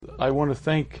I want to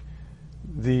thank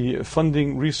the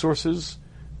funding resources.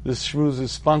 This Shmuz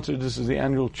is sponsored. This is the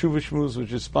annual Teshuvah Shmuz,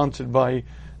 which is sponsored by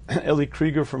Eli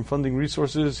Krieger from Funding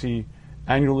Resources. He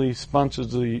annually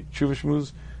sponsors the Teshuvah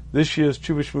Shmuz. This year's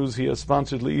Teshuvah Shmuz, he has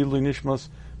sponsored Le'ilui Nishmas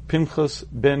Pinchas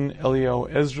ben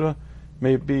Eliyahu Ezra.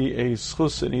 May it be a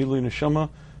schus and Le'ilui Neshama,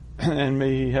 and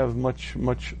may he have much,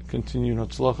 much continued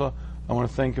hatzlacha. I want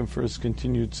to thank him for his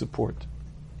continued support.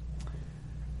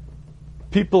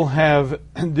 People have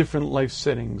different life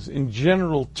settings. In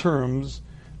general terms,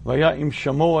 Vaya'im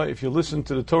Shamoa, if you listen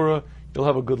to the Torah, you'll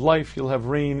have a good life, you'll have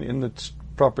rain in the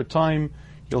proper time,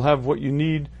 you'll have what you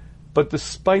need. But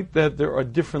despite that, there are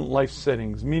different life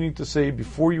settings, meaning to say,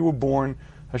 before you were born,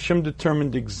 Hashem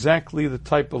determined exactly the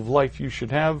type of life you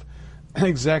should have,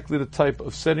 exactly the type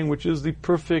of setting, which is the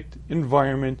perfect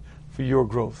environment for your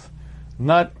growth.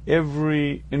 Not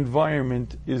every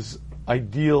environment is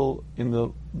ideal in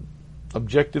the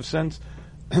objective sense.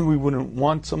 We wouldn't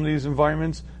want some of these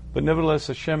environments, but nevertheless,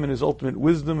 Hashem in His ultimate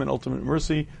wisdom and ultimate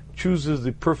mercy chooses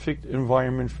the perfect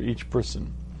environment for each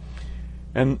person.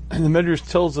 And the Medrash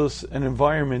tells us an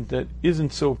environment that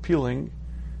isn't so appealing,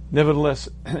 nevertheless,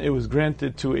 it was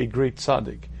granted to a great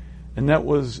tzaddik, and that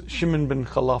was Shimon ben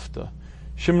Chalafta.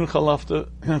 Shimon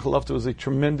Chalafta was a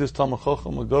tremendous Talmid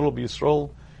Chacham, a Gadol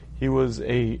b'Yisrael. He was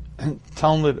a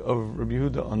Talmid of Rabbi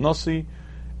Yehuda Anasi,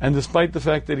 and despite the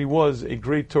fact that he was a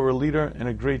great Torah leader and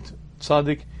a great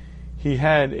tzaddik, he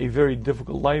had a very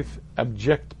difficult life,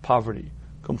 abject poverty,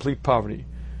 complete poverty.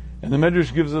 And the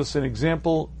Medrash gives us an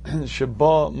example.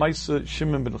 Sheba Maisa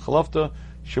Shimon ben Chalafta,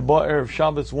 Sheba Erev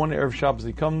Shabbos, one Erev Shabbos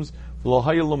he comes,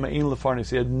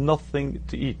 he had nothing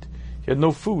to eat. He had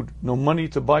no food, no money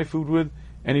to buy food with,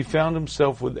 and he found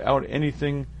himself without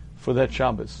anything for that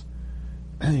Shabbos.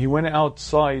 He went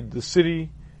outside the city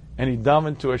and he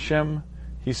davened to Hashem.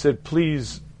 He said,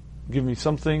 please give me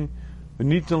something. A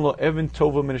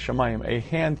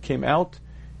hand came out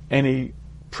and a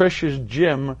precious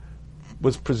gem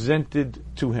was presented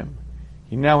to him.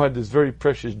 He now had this very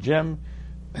precious gem.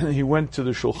 He went to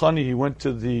the shulchani, he went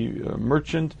to the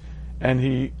merchant, and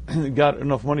he got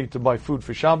enough money to buy food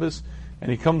for Shabbos,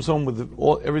 and he comes home with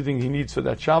everything he needs for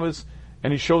that Shabbos,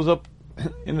 and he shows up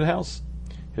in the house.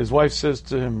 His wife says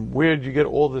to him, where did you get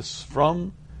all this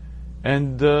from?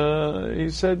 And he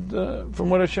said, from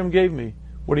what Hashem gave me.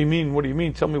 What do you mean? What do you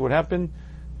mean? Tell me what happened.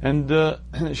 And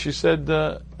he said,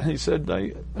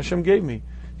 Hashem gave me.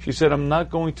 She said, I'm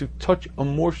not going to touch a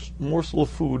morsel of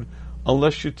food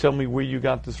unless you tell me where you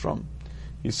got this from.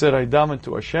 He said, I davened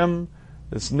to Hashem.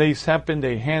 This nace happened.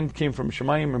 A hand came from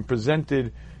Shemayim and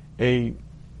presented a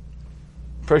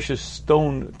precious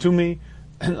stone to me,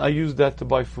 and I used that to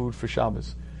buy food for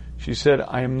Shabbos. She said,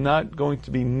 I am not going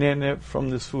to be nene from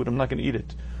this food. I'm not going to eat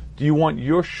it. Do you want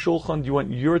your shulchan, do you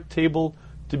want your table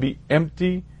to be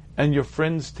empty and your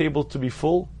friend's table to be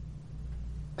full?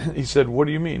 He said, what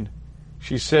do you mean?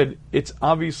 She said, it's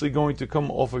obviously going to come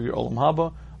off of your Olam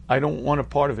Haba. I don't want a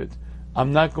part of it.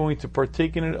 I'm not going to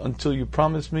partake in it until you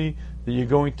promise me that you're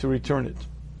going to return it.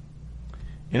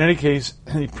 In any case,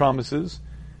 he promises,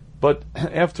 but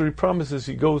after he promises,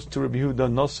 he goes to Rabbi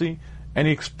Yehuda Nasi and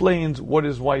he explains what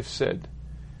his wife said.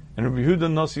 And Rabbi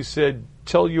Yehuda Nasi said,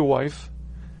 tell your wife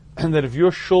that if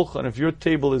your shulchan, if your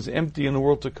table is empty in the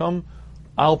world to come,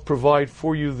 I'll provide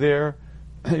for you there.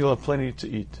 You'll have plenty to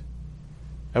eat.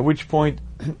 At which point,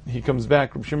 he comes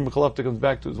back, Rabbi Shimon ben Chalafta comes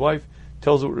back to his wife,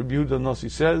 tells her what Rabbi Yehuda Nasi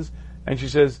says, and she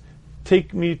says,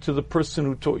 take me to the person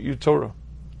who taught you Torah.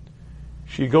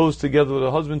 She goes together with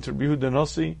her husband to Rabbi Yehuda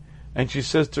Nasi, and she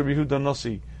says to Rabbi Yehuda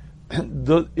Nasi,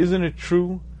 isn't it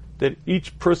true that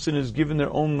each person is given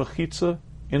their own mechitza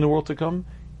in the world to come?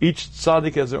 Each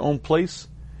tzaddik has their own place.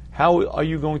 How are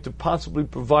you going to possibly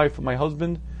provide for my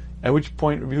husband? At which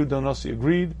point Rabbi Yehuda Nasi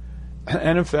agreed,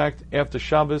 and in fact, after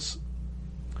Shabbos,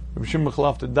 Rabbi Shimon ben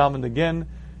Chalafta davened again,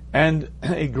 and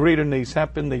a greater nace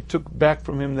happened. They took back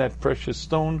from him that precious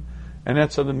stone, and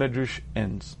that's how the Medrash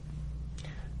ends.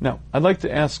 Now, I'd like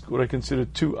to ask what I consider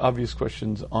two obvious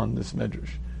questions on this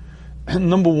Medrash.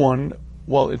 Number one,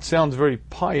 while it sounds very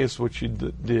pious what she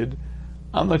did,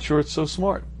 I'm not sure it's so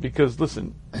smart, because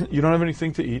listen, you don't have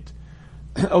anything to eat.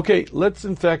 Okay, let's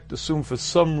in fact assume for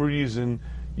some reason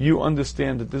you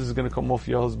understand that this is going to come off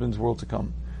your husband's world to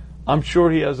come. I'm sure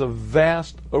he has a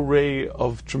vast array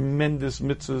of tremendous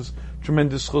mitzvahs,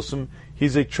 tremendous chusim.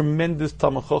 He's a tremendous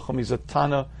Talmid Chacham. He's a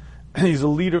Tana. He's a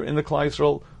leader in the Klal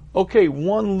Yisrael. Okay,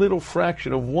 one little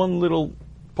fraction of one little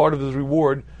part of his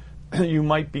reward you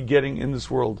might be getting in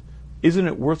this world. Isn't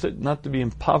it worth it not to be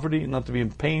in poverty, not to be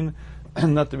in pain,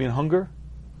 not to be in hunger?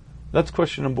 That's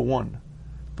question number one.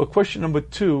 But question number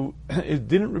two is,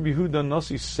 didn't Rabbi Yehuda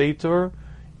Nasi say to her,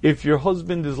 if your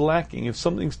husband is lacking, if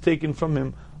something's taken from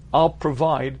him, I'll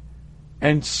provide.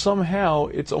 And somehow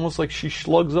it's almost like she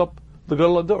slugs up the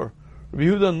Galador. Rabbi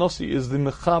Yehuda Nossi is the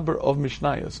Mechaber of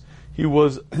Mishnayos. He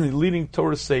was a leading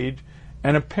Torah sage,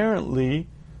 and apparently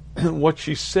what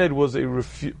she said was a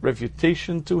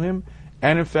refutation to him,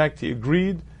 and in fact he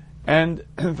agreed, and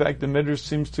in fact the Medrash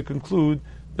seems to conclude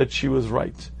that she was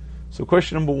right. So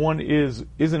question number one is,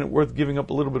 isn't it worth giving up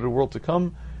a little bit of the world to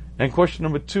come? And question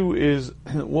number two is,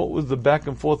 what was the back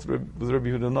and forth with Rabbi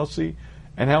Yehuda Nossi,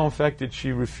 and how in fact did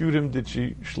she refute him, did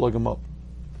she slug him up?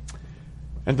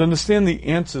 And to understand the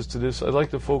answers to this, I'd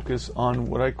like to focus on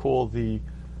what I call the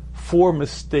 4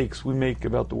 mistakes we make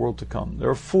about the world to come. There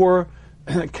are 4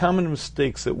 common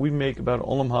mistakes that we make about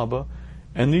Olam Haba,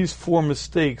 and these 4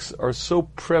 mistakes are so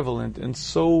prevalent and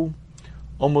so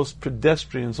almost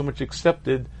pedestrian, so much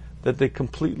accepted, that they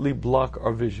completely block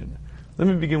our vision. Let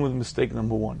me begin with mistake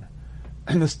number 1.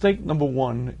 Mistake number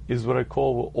 1 is what I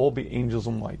call we'll all be angels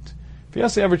in white. If you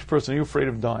ask the average person, are you afraid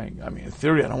of dying? I mean, in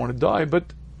theory, I don't want to die,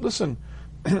 but listen,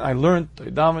 I learned, I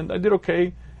davened, I did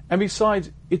okay, and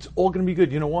besides, it's all going to be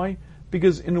good. You know why?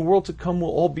 Because in the world to come,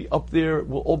 we'll all be up there,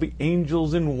 we'll all be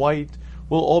angels in white,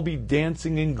 we'll all be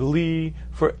dancing in glee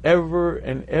forever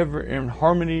and ever in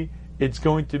harmony. It's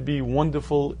going to be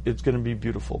wonderful, it's going to be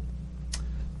beautiful.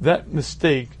 That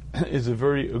mistake is a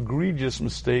very egregious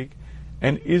mistake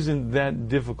and isn't that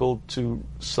difficult to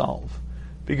solve.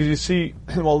 Because you see,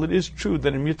 while it is true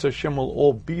that in Mitzvah Hashem will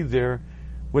all be there,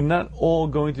 we're not all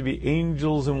going to be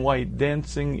angels in white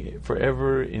dancing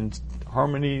forever in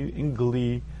harmony, in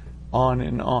glee, on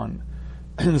and on.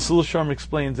 And the Sil Sharm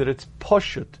explains that it's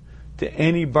pashut to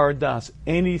any bardas,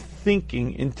 any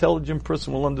thinking, intelligent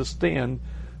person will understand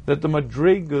that the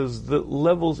madregas, the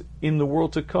levels in the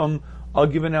world to come, are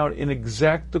given out in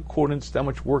exact accordance to how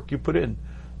much work you put in.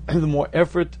 The more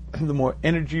effort, the more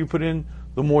energy you put in,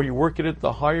 the more you work at it,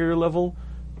 the higher your level.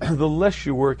 The less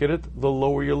you work at it, the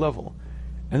lower your level.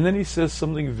 And then he says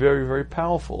something very, very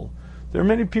powerful. There are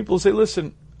many people who say,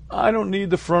 listen, I don't need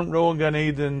the front row in Gan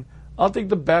Eden. I'll take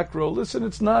the back row. Listen,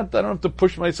 it's not, I don't have to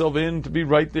push myself in to be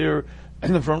right there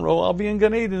in the front row. I'll be in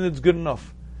Gan Eden, it's good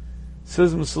enough.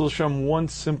 Says Mesil Shem, one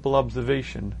simple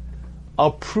observation.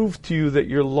 I'll prove to you that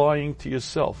you're lying to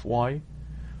yourself. Why?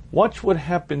 Watch what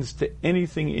happens to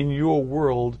anything in your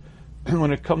world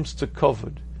when it comes to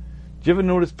kavod. Do you ever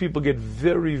notice people get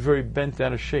very, very bent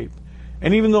out of shape?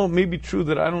 And even though it may be true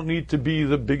that I don't need to be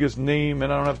the biggest name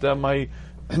and I don't have to have my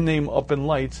name up in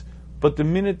lights, but the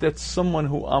minute that someone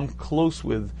who I'm close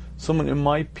with, someone in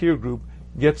my peer group,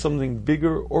 gets something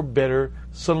bigger or better,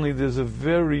 suddenly there's a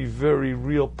very, very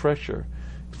real pressure.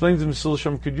 Explains to Mesil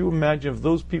Shem, could you imagine if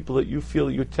those people that you feel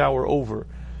you tower over,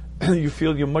 you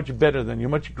feel you're much better than, you're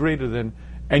much greater than,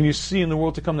 and you see in the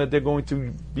world to come that they're going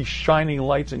to be shining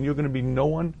lights and you're going to be no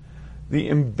one? The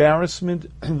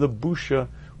embarrassment, the busha,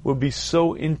 will be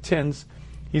so intense.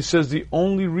 He says the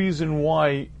only reason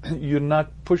why you're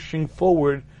not pushing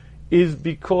forward is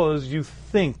because you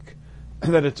think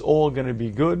that it's all going to be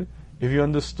good. If you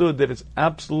understood that it's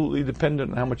absolutely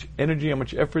dependent on how much energy, how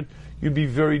much effort, you'd be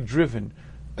very driven.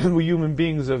 We human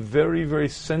beings are very, very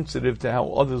sensitive to how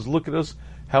others look at us,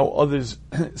 how others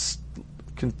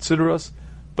consider us,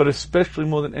 but especially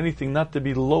more than anything, not to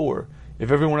be lower. If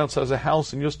everyone else has a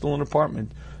house and you're still in an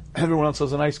apartment, everyone else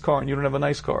has a nice car and you don't have a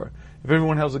nice car, if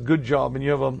everyone has a good job and you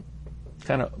have a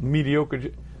kind of mediocre,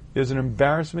 there's an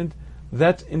embarrassment.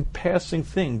 That's in passing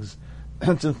things.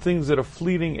 That's in things that are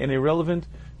fleeting and irrelevant.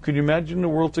 Could you imagine the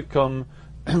world to come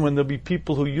when there'll be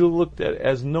people who you looked at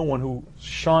as no one, who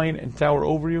shine and tower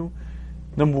over you?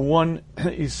 Number one,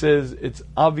 he says it's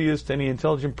obvious to any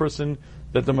intelligent person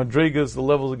that the madregas, the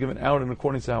levels are given out in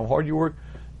accordance to how hard you work.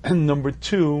 And number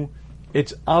two,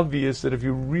 it's obvious that if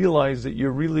you realize that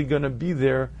you're really going to be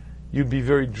there, you'd be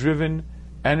very driven.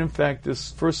 And in fact,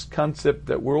 this first concept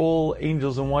that we're all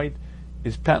angels in white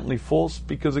is patently false,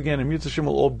 because again, in Mitzvah Hashem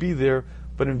will all be there,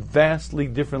 but in vastly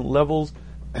different levels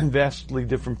and vastly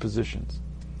different positions.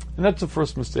 And that's the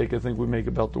first mistake I think we make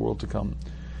about the world to come.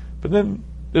 But then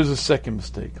there's a second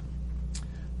mistake.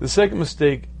 The second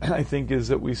mistake, I think, is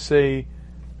that we say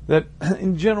that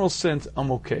in general sense,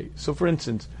 I'm okay. So for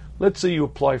instance, let's say you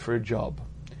apply for a job.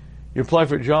 You apply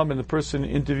for a job and the person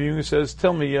interviewing you says,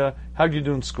 tell me, how'd you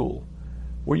do in school?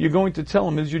 What you're going to tell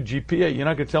them is your GPA. You're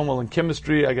not going to tell them, well, in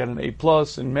chemistry, I got an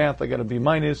A+, in math, I got a B-,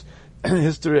 in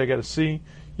history, I got a C.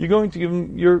 You're going to give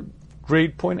them your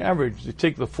grade point average. You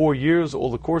take the 4 years, all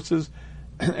the courses,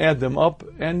 add them up,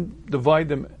 and divide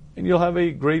them, and you'll have a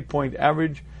grade point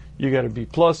average. You got a B+,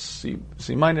 C-,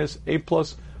 A+,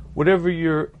 whatever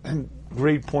your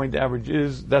grade point average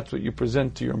is, that's what you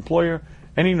present to your employer,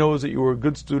 and he knows that you were a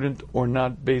good student or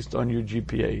not based on your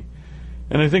GPA.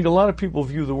 And I think a lot of people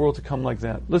view the world to come like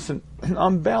that. Listen,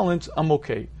 on balance, I'm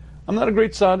okay. I'm not a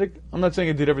great tzaddik. I'm not saying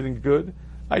I did everything good.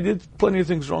 I did plenty of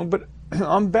things wrong, but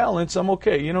on balance, I'm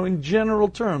okay. In general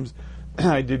terms,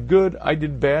 I did good, I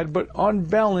did bad, but on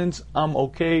balance, I'm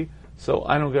okay, so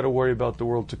I don't got to worry about the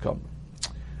world to come.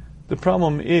 The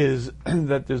problem is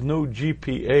that there's no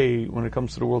GPA when it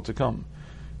comes to the world to come.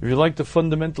 If you'd like to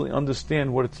fundamentally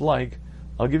understand what it's like,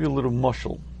 I'll give you a little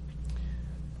mushal.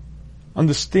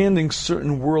 Understanding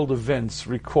certain world events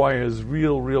requires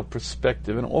real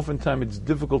perspective, and oftentimes it's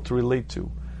difficult to relate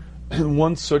to.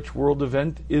 One such world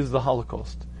event is the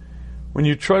Holocaust. When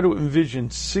you try to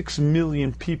envision 6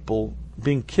 million people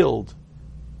being killed,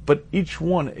 but each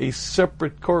one a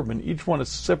separate carbon, each one a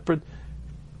separate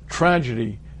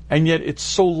tragedy, and yet it's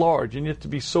so large, and yet to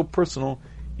be so personal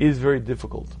is very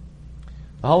difficult.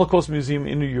 The Holocaust Museum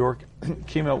in New York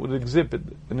came out with an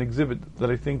exhibit that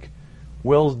I think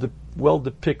well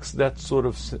depicts that sort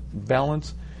of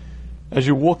balance. As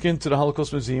you walk into the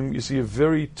Holocaust Museum, you see a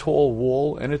very tall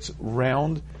wall, and it's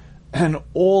round, and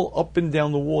all up and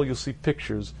down the wall you'll see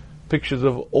pictures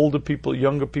of older people,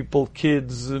 younger people,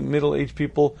 kids, middle-aged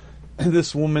people,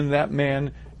 this woman, that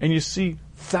man, and you see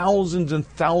thousands and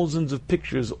thousands of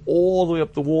pictures all the way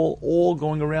up the wall, all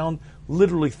going around,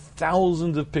 literally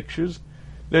thousands of pictures.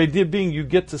 The idea being you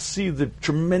get to see the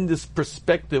tremendous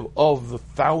perspective of the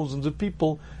thousands of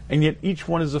people, and yet each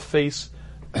one is a face,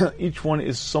 each one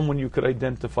is someone you could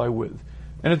identify with.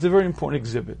 And it's a very important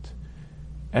exhibit.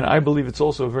 And I believe it's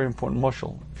also a very important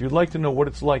mushal. If you'd like to know what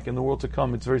it's like in the world to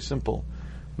come, it's very simple.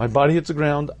 My body hits the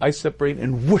ground, I separate,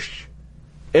 and whoosh,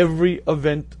 every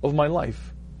event of my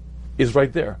life is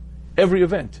right there. Every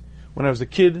event. When I was a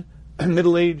kid,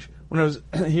 middle age, when I was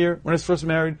here, when I was first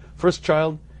married, first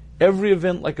child, every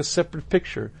event like a separate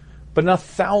picture. But not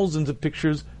thousands of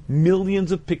pictures,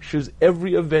 millions of pictures,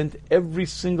 every event, every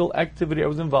single activity I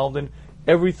was involved in,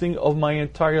 everything of my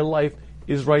entire life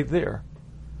is right there.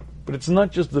 But it's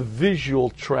not just the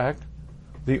visual track,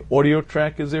 the audio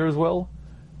track is there as well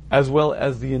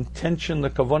as the intention, the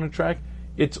kavanah track.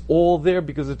 It's all there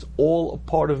because it's all a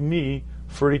part of me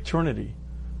for eternity.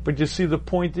 But you see, the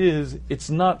point is, it's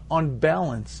not on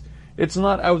balance. It's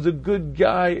not, I was a good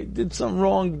guy, did something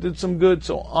wrong, did some good,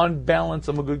 so on balance,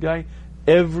 I'm a good guy.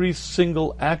 Every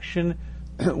single action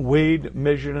weighed,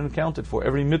 measured, and accounted for.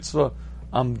 Every mitzvah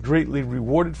I'm greatly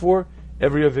rewarded for.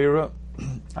 Every avera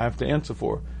I have to answer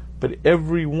for. But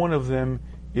every one of them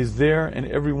is there, and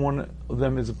every one of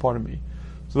them is a part of me.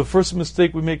 So the first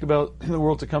mistake we make about the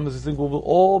world to come is to think, well, we'll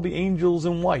all be angels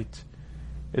in white.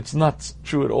 It's not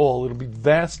true at all. It'll be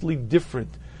vastly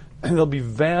different. There'll be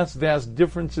vast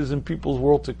differences in people's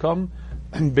world to come,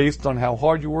 based on how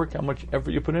hard you work, how much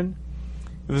effort you put in.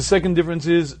 The second difference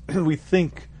is we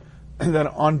think that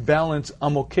on balance,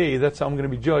 I'm okay. That's how I'm going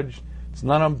to be judged. It's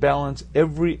not on balance.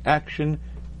 Every action,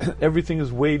 everything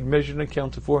is weighed, measured, and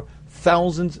accounted for.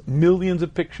 Thousands, millions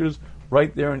of pictures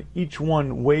right there, and each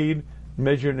one weighed,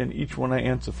 measured, and each one I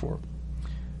answer for.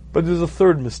 But there's a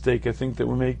third mistake I think that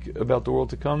we make about the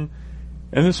world to come,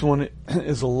 and this one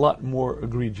is a lot more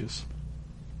egregious.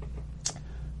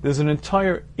 There's an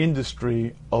entire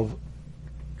industry of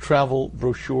travel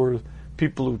brochures,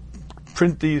 people who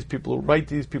print these, people who write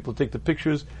these, people who take the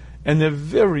pictures, and they're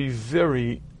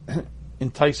very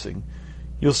enticing.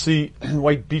 You'll see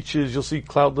white beaches, you'll see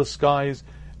cloudless skies,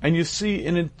 and you see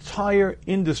an entire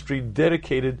industry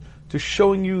dedicated to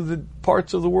showing you the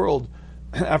parts of the world,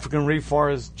 African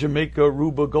rainforests, Jamaica,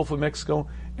 Aruba, Gulf of Mexico,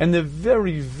 and they're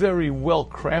very well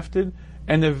crafted,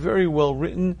 and they're very well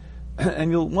written,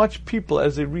 and you'll watch people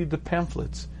as they read the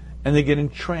pamphlets, and they get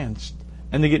entranced,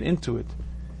 and they get into it.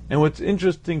 And what's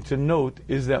interesting to note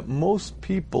is that most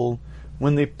people,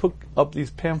 when they pick up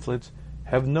these pamphlets,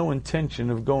 have no intention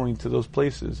of going to those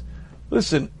places.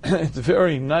 Listen, it's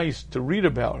very nice to read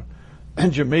about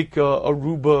Jamaica,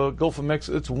 Aruba, Gulf of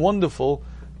Mexico. It's wonderful,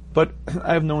 but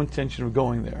I have no intention of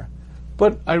going there.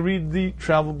 But I read the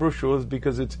travel brochures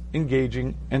because it's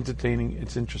engaging, entertaining,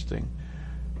 it's interesting.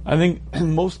 I think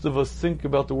most of us think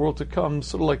about the world to come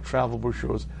sort of like travel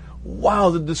brochures. Wow,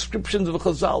 the descriptions of a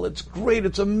chazal, it's great,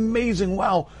 it's amazing,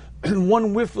 wow.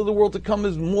 One whiff of the world to come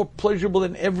is more pleasurable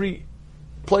than every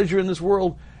pleasure in this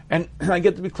world, and I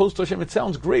get to be close to Hashem. It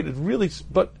sounds great, it really,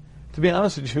 but to be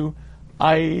honest with you,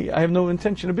 I have no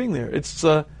intention of being there. It's,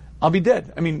 I'll be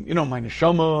dead. I mean, my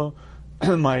neshama,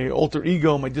 my alter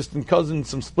ego, my distant cousin,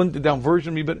 some splintered down version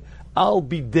of me, but I'll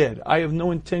be dead. I have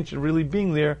no intention of really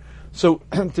being there. So,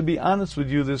 to be honest with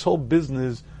you, this whole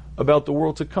business about the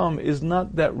world to come is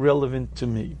not that relevant to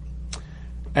me.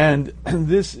 And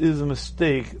this is a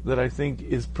mistake that I think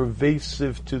is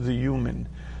pervasive to the human,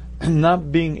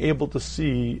 not being able to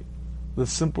see the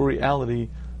simple reality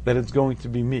that it's going to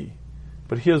be me.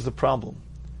 But here's the problem.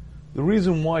 The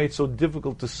reason why it's so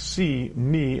difficult to see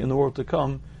me in the world to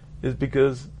come is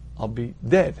because I'll be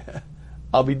dead.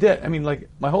 I'll be dead. I mean, like,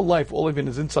 my whole life, all I've been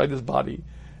is inside this body,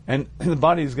 and the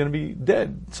body is going to be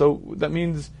dead. So that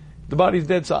means the body's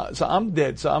dead. So I'm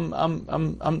dead. So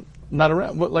I'm not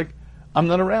around. What, like, I'm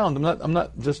not around. I'm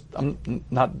not.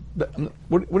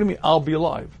 What do you mean? I'll be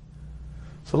alive.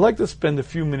 So I'd like to spend a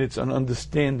few minutes on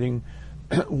understanding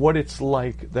what it's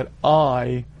like that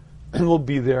I will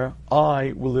be there.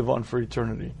 I will live on for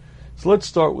eternity. So let's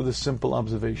start with a simple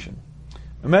observation.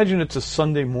 Imagine it's a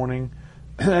Sunday morning,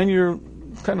 and you're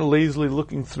kind of lazily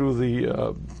looking through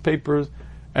the papers,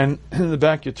 and in the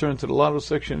back you turn to the lotto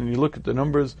section and you look at the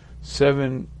numbers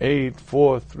 7, 8,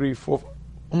 4, 3, 4.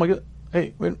 Oh my God!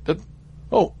 Hey, wait! Those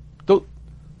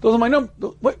are my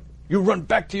numbers. What? You run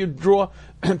back to your drawer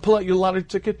and pull out your lottery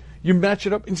ticket. You match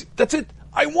it up, and that's it.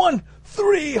 I won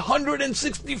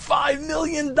 $365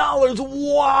 million.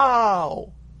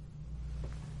 Wow!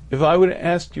 If I would have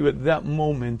asked you at that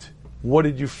moment, what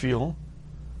did you feel?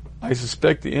 I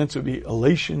suspect the answer would be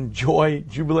elation, joy,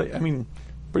 jubilation. I mean,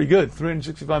 pretty good,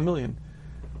 365 million.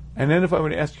 And then if I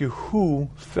would ask you who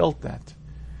felt that?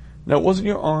 Now, it wasn't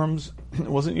your arms, it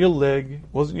wasn't your leg, it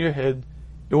wasn't your head,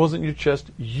 it wasn't your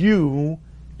chest. You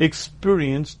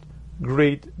experienced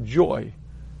great joy.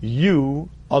 You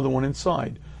are the one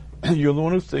inside. You're the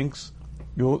one who thinks,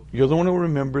 you're the one who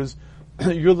remembers,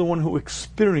 you're the one who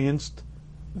experienced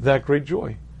that great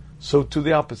joy. So to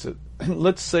the opposite.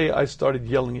 Let's say I started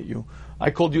yelling at you.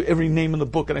 I called you every name in the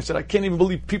book, and I said, I can't even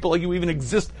believe people like you even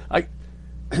exist. And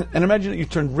imagine that you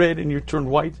turned red and you turned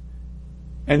white,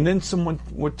 and then someone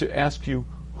were to ask you,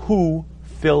 who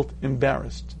felt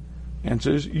embarrassed?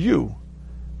 Answer is you.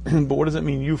 But what does that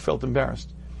mean, you felt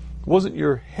embarrassed? It wasn't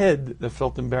your head that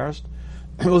felt embarrassed.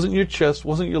 It wasn't your chest,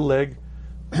 wasn't your leg,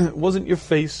 it wasn't your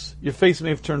face. Your face may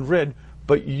have turned red,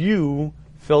 but you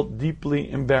felt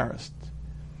deeply embarrassed.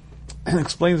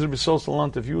 Explains Rabbi Sol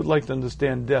Salant, if you would like to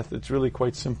understand death, it's really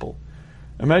quite simple.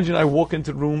 Imagine I walk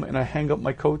into the room and I hang up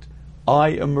my coat. I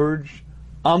emerge.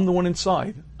 I'm the one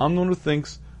inside. I'm the one who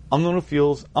thinks. I'm the one who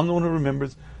feels. I'm the one who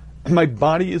remembers. My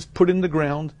body is put in the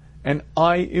ground and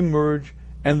I emerge,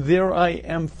 and there I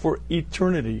am for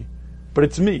eternity. But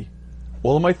it's me.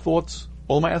 All of my thoughts,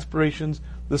 all of my aspirations,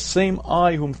 the same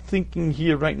I whom thinking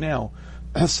here right now,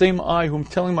 the same I whom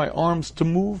telling my arms to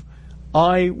move,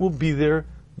 I will be there.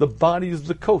 The body is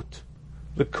the coat.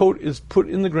 The coat is put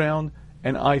in the ground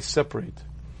and I separate.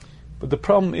 But the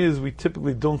problem is we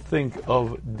typically don't think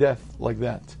of death like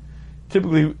that.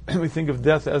 Typically we think of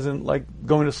death as in like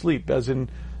going to sleep, as in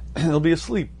he'll be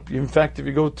asleep. In fact, if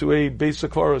you go to a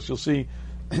basic forest, you'll see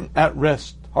at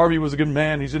rest. Harvey was a good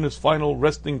man. He's in his final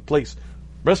resting place.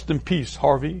 Rest in peace,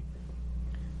 Harvey.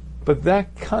 But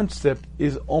that concept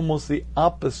is almost the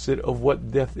opposite of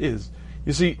what death is.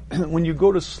 You see, when you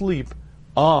go to sleep,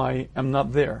 I am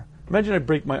not there. Imagine I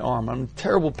break my arm. I'm in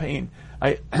terrible pain.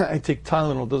 I take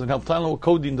Tylenol, doesn't help. Tylenol,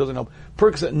 codeine doesn't help.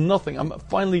 Percocet, nothing. I'm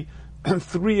finally,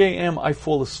 3 a.m., I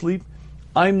fall asleep.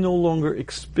 I'm no longer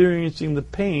experiencing the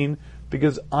pain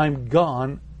because I'm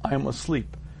gone. I'm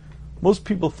asleep. Most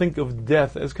people think of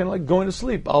death as kind of like going to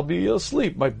sleep. I'll be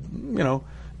asleep. My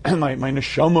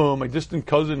neshama, my distant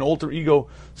cousin, alter ego,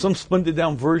 some splendid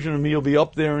down version of me will be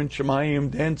up there in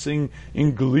Shemayim dancing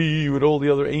in glee with all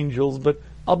the other angels, but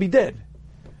I'll be dead.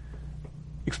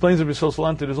 Explains Rabbi Sol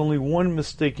Salant, there's only one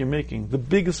mistake you're making, the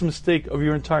biggest mistake of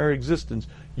your entire existence.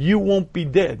 You won't be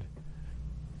dead.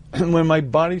 And when my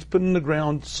body's put in the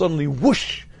ground, suddenly,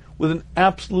 whoosh, with an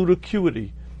absolute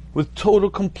acuity, with total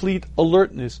complete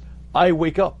alertness, I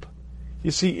wake up.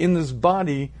 You see, in this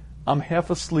body, I'm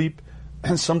half asleep,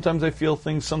 and sometimes I feel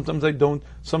things, sometimes I don't,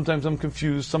 sometimes I'm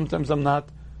confused, sometimes I'm not.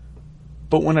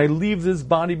 But when I leave this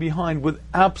body behind with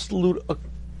absolute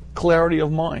clarity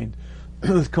of mind,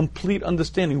 with complete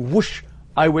understanding, whoosh,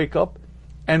 I wake up,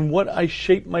 and what I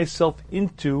shape myself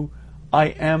into, I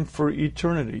am for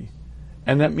eternity.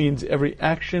 And that means every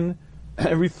action,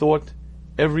 every thought,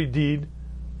 every deed,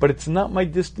 but it's not my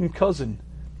distant cousin,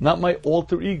 not my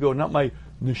alter ego, not my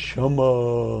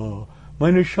neshama. My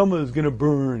neshama is going to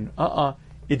burn.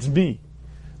 It's me.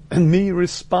 And me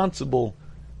responsible,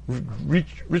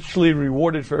 richly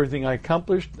rewarded for everything I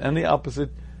accomplished, and the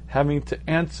opposite, having to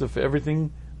answer for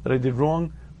everything that I did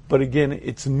wrong. But again,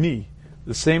 it's me.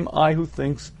 The same I who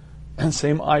thinks, and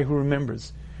same I who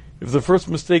remembers. If the first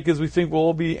mistake is we think we'll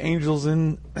all be angels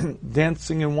in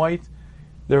dancing in white,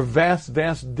 there are vast,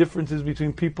 vast differences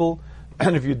between people.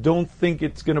 And if you don't think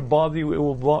it's going to bother you, it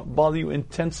will bother you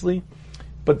intensely.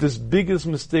 But this biggest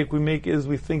mistake we make is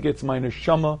we think it's my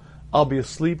neshama, I'll be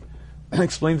asleep.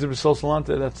 Explains the Rizal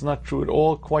Salanta, that's not true at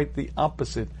all, quite the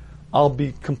opposite. I'll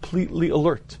be completely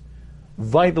alert,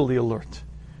 vitally alert.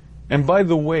 And by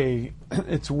the way,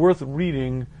 it's worth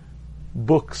reading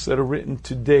books that are written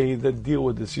today that deal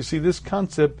with this. You see, this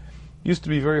concept used to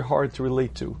be very hard to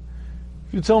relate to.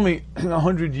 If you tell me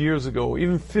 100 years ago,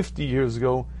 even 50 years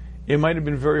ago, it might have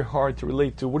been very hard to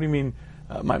relate to. What do you mean,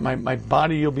 my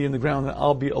body will be in the ground and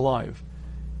I'll be alive?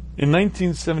 In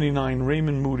 1979,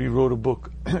 Raymond Moody wrote a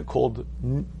book called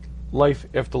Life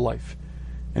After Life.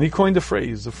 And he coined a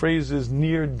phrase. The phrase is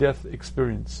near-death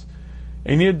experience.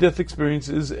 A near-death experience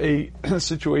is a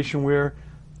situation where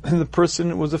the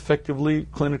person was effectively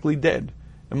clinically dead.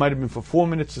 It might have been for 4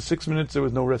 minutes to 6 minutes. There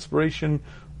was no respiration,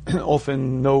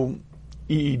 often no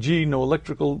EEG, no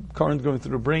electrical current going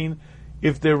through the brain.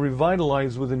 If they're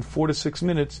revitalized within 4 to 6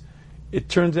 minutes, it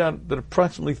turns out that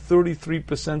approximately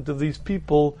 33% of these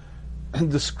people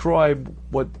describe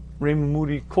what Raymond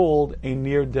Moody called a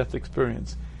near-death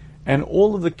experience. And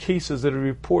all of the cases that are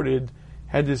reported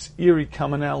had this eerie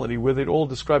commonality where they'd all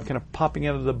describe kind of popping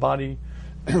out of the body,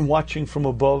 watching from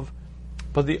above.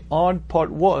 But the odd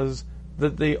part was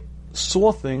that they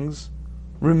saw things,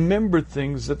 remembered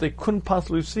things that they couldn't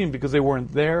possibly have seen because they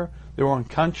weren't there, they were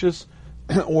unconscious,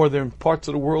 or they're in parts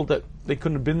of the world that they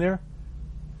couldn't have been there.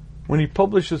 When he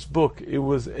published this book, it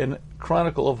was a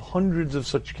chronicle of hundreds of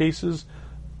such cases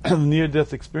of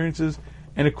near-death experiences,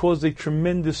 and it caused a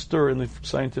tremendous stir in the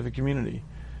scientific community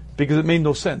because it made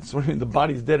no sense. What do you mean, the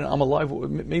body's dead and I'm alive?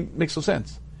 It makes no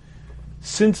sense.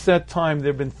 Since that time, there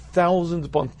have been thousands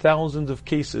upon thousands of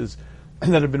cases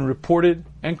that have been reported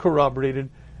and corroborated,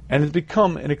 and it's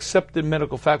become an accepted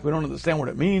medical fact. We don't understand what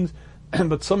it means,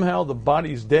 but somehow the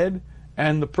body's dead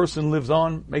and the person lives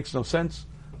on. Makes no sense,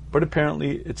 but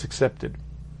apparently it's accepted.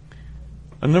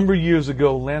 A number of years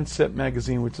ago, Lancet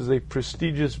magazine, which is a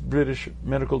prestigious British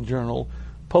medical journal,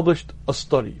 published a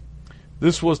study.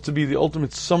 This was to be the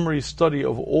ultimate summary study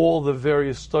of all the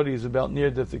various studies about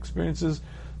near-death experiences.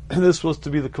 This was to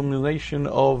be the culmination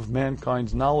of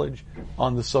mankind's knowledge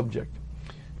on the subject.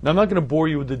 Now, I'm not going to bore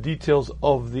you with the details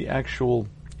of the actual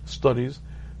studies,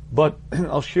 but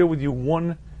I'll share with you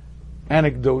one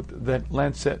anecdote that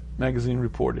Lancet magazine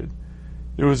reported.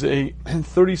 There was a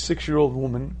 36-year-old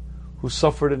woman who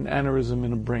suffered an aneurysm in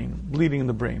the brain, bleeding in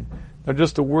the brain. Now,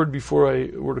 just a word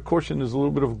of caution, there's a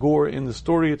little bit of gore in the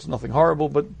story. It's nothing horrible,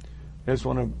 but I just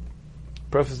want to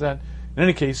preface that. In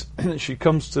any case, she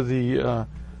comes to the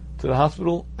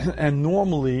hospital, and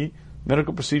normally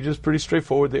medical procedure is pretty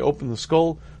straightforward. They open the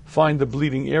skull, find the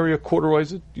bleeding area,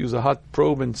 cauterize it, use a hot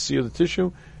probe and sear the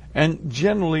tissue, and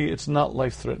generally it's not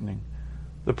life-threatening.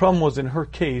 The problem was, in her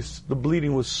case, the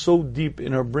bleeding was so deep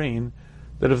in her brain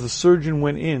that if the surgeon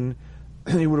went in,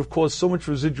 he would have caused so much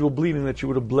residual bleeding that she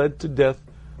would have bled to death.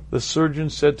 The surgeon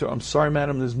said to her, "I'm sorry,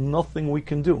 madam, there's nothing we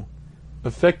can do."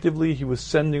 Effectively, he was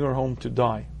sending her home to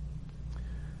die.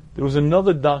 There was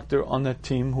another doctor on that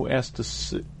team who asked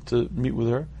to meet with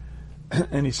her,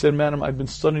 and he said, "Madam, I've been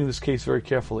studying this case very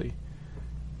carefully.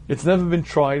 It's never been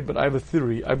tried, but I have a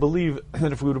theory. I believe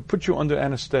that if we were to put you under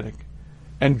anesthetic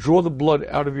and draw the blood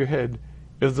out of your head,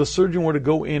 if the surgeon were to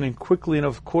go in and quickly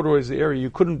enough cauterize the area, you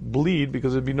couldn't bleed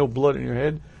because there'd be no blood in your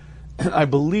head. I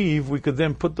believe we could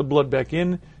then put the blood back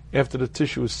in after the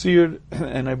tissue is seared,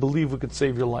 and I believe we could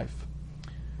save your life."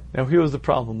 Now, here was the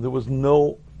problem. There was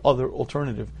no other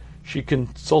alternative. She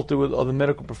consulted with other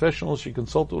medical professionals. She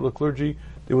consulted with the clergy.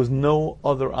 There was no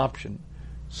other option.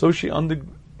 So she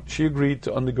agreed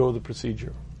to undergo the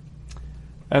procedure.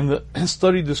 And the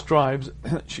study describes,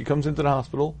 she comes into the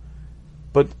hospital,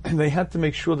 but they had to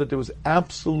make sure that there was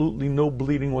absolutely no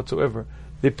bleeding whatsoever.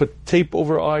 They put tape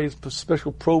over her eyes, put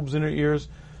special probes in her ears,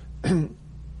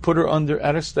 put her under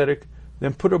anesthetic,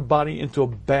 then put her body into a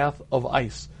bath of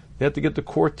ice. They had to get the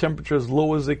core temperature as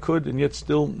low as they could, and yet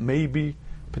still maybe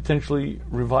potentially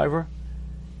revive her.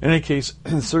 In any case,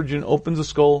 the surgeon opens the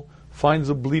skull, finds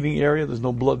the bleeding area. There's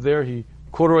no blood there. He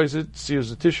cauterizes it, sears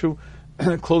the tissue,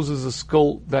 closes the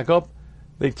skull back up.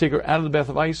 They take her out of the bath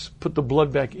of ice, put the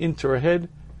blood back into her head,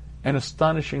 and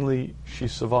astonishingly, she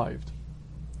survived.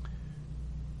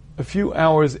 A few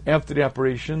hours after the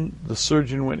operation, the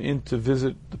surgeon went in to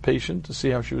visit the patient to see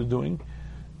how she was doing,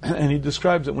 and he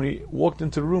describes that when he walked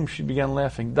into the room, she began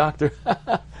laughing. "Doctor,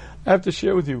 I have to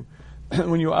share with you,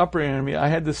 when you operated on me, I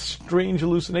had this strange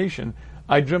hallucination.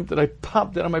 I dreamt that I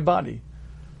popped out of my body."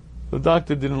 The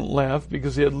doctor didn't laugh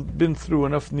because he had been through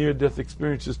enough near-death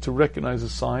experiences to recognize the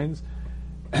signs.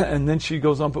 And then she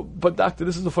goes on, but doctor,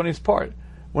 this is the funniest part.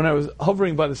 when I was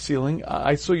hovering by the ceiling,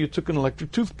 I saw you took an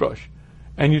electric toothbrush,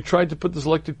 and you tried to put this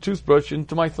electric toothbrush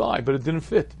into my thigh, but it didn't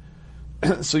fit.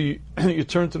 So you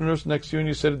turned to the nurse next to you and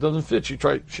you said, it doesn't fit.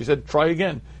 She said, try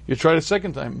again. You tried a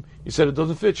second time. You said, it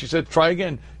doesn't fit. She said, try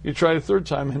again. You tried a third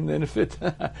time and then it fit.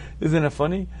 Isn't that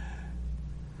funny?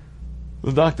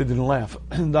 The doctor didn't laugh.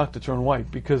 The doctor turned white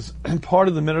because part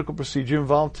of the medical procedure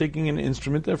involved taking an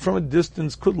instrument that from a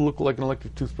distance could look like an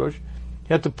electric toothbrush.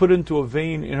 He had to put it into a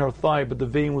vein in her thigh, but the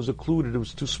vein was occluded. It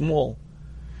was too small.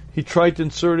 He tried to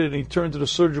insert it and he turned to the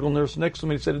surgical nurse next to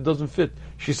him and he said, it doesn't fit.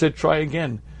 She said, try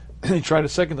again. He tried a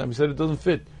second time. He said, it doesn't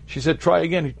fit. She said, try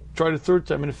again. He tried a third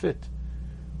time and it fit.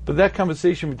 But that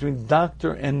conversation between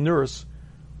doctor and nurse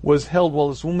was held while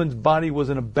this woman's body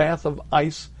was in a bath of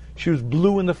ice. She was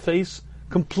blue in the face,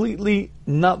 completely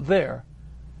not there.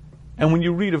 And when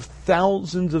you read of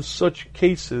thousands of such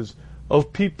cases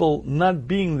of people not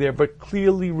being there but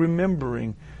clearly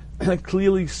remembering,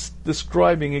 clearly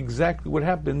describing exactly what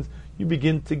happens, you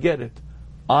begin to get it.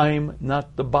 I'm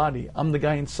not the body. I'm the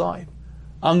guy inside.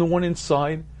 I'm the one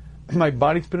inside. My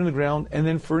body's put in the ground, and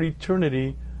then for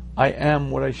eternity, I am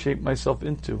what I shape myself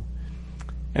into.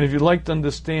 And if you'd like to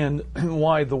understand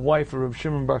why the wife of Reb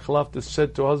Shimon Bar Chalafta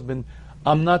said to her husband,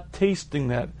 I'm not tasting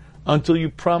that until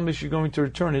you promise you're going to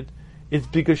return it, it's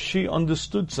because she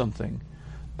understood something.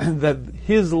 That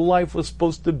his life was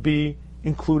supposed to be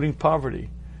including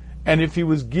poverty. And if he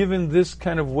was given this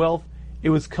kind of wealth, it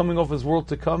was coming off his world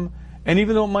to come. And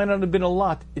even though it might not have been a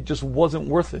lot, it just wasn't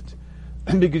worth it.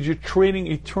 Because you're trading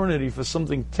eternity for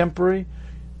something temporary.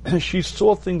 She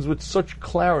saw things with such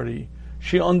clarity.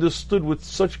 She understood with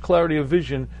such clarity of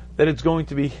vision that it's going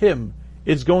to be him.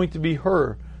 It's going to be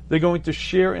her. They're going to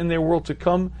share in their world to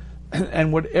come.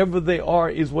 And whatever they are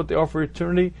is what they are for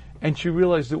eternity. And she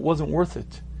realized it wasn't worth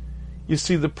it. You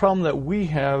see, the problem that we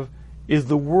have is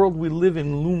the world we live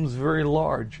in looms very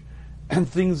large. And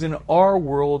things in our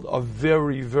world are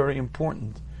very, very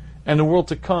important. And the world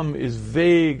to come is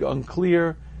vague,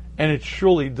 unclear, and it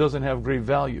surely doesn't have great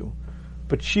value.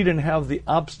 But she didn't have the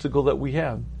obstacle that we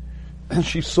have. And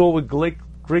she saw with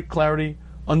great clarity,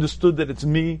 understood that it's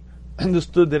me,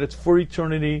 understood that it's for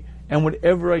eternity, and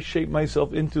whatever I shape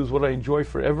myself into is what I enjoy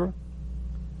forever.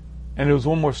 And there was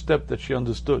one more step that she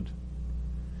understood.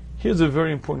 Here's a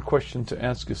very important question to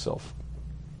ask yourself.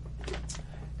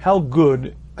 How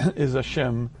good is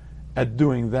Hashem at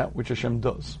doing that which Hashem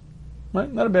does?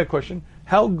 Right? Not a bad question.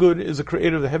 How good is the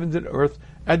creator of the heavens and earth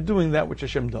at doing that which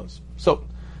Hashem does? So,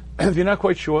 if you're not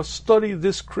quite sure, study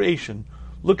this creation.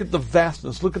 Look at the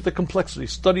vastness, look at the complexity,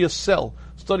 study a cell,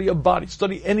 study a body,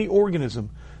 study any organism,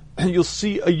 and you'll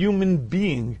see a human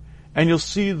being, and you'll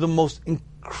see the most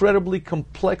incredibly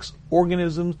complex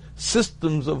organisms,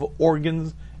 systems of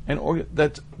organs, and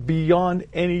that's beyond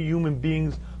any human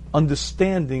being's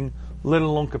understanding, let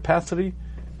alone capacity,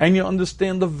 and you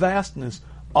understand the vastness.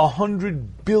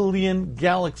 100 billion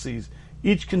galaxies,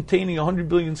 each containing 100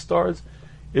 billion stars.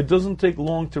 It doesn't take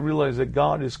long to realize that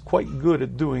God is quite good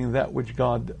at doing that which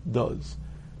God does.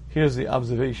 Here's the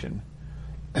observation.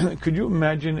 Could you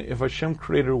imagine if Hashem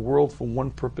created a world for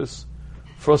one purpose?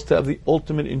 For us to have the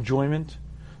ultimate enjoyment?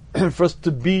 For us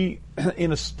to be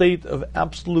in a state of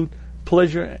absolute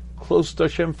pleasure close to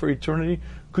Hashem for eternity?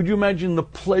 Could you imagine the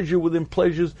pleasure within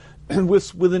pleasures,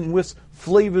 withs within withs,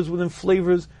 flavors within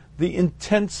flavors, the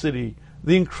intensity,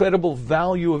 the incredible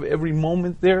value of every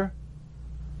moment there?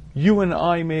 You and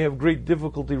I may have great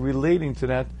difficulty relating to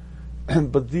that,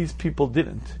 but these people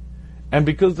didn't. And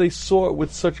because they saw it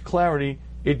with such clarity,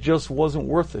 it just wasn't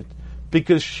worth it.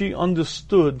 Because she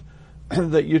understood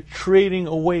that you're trading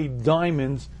away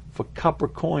diamonds for copper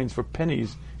coins, for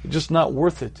pennies. It's just not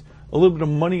worth it. A little bit of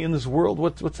money in this world,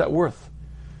 what's that worth?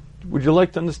 Would you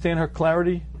like to understand her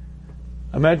clarity?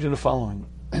 Imagine the following.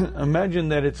 Imagine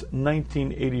that it's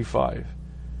 1985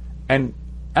 and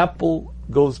Apple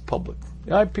goes public.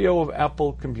 The IPO of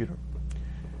Apple Computer.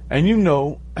 And you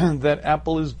know that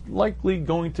Apple is likely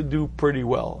going to do pretty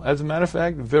well. As a matter of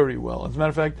fact, very well. As a matter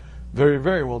of fact, very,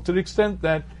 very well. To the extent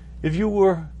that if you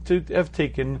were to have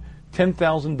taken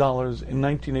 $10,000 in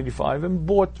 1985 and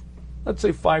bought, let's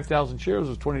say 5,000 shares, it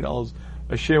was $20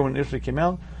 a share when it initially came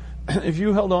out, if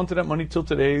you held on to that money till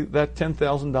today, that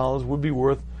 $10,000 would be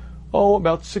worth,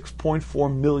 about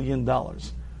 $6.4 million.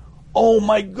 Oh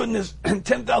my goodness,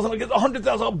 10,000, I'll get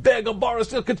 100,000, I'll beg, I'll borrow,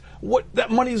 still, what,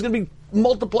 that money is going to be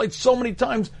multiplied so many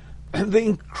times. The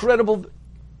incredible,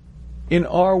 in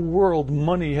our world,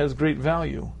 money has great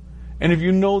value. And if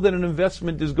you know that an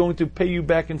investment is going to pay you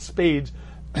back in spades,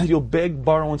 you'll beg,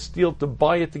 borrow, and steal to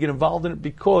buy it, to get involved in it,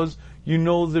 because you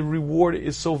know the reward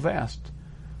is so vast.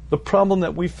 The problem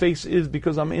that we face is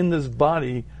because I'm in this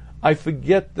body, I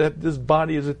forget that this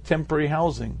body is a temporary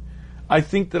housing. I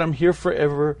think that I'm here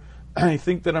forever. I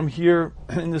think that I'm here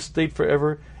in this state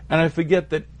forever. And I forget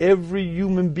that every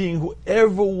human being who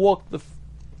ever walked the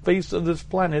face of this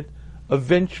planet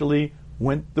eventually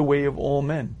went the way of all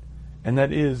men. And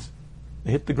that is,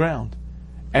 they hit the ground.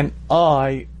 And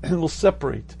I will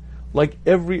separate like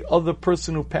every other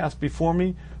person who passed before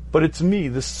me, but it's me,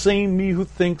 the same me who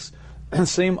thinks, and the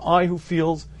same I who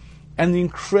feels, and the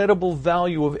incredible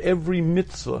value of every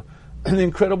mitzvah, and the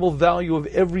incredible value of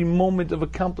every moment of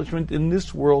accomplishment in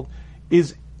this world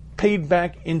is paid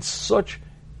back in such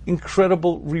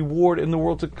incredible reward in the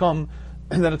world to come,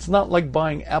 and that it's not like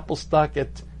buying Apple stock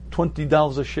at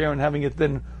 $20 a share and having it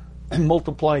then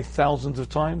multiply thousands of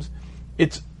times.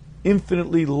 It's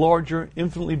infinitely larger,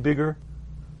 infinitely bigger.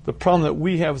 The problem that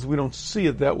we have is we don't see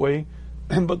it that way,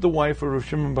 but the wife of Rav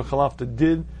Shimon bar Chalafta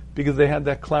did, because they had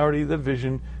that clarity, that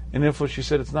vision, and therefore she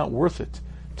said it's not worth it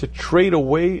to trade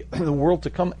away the world to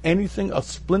come, anything, a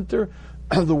splinter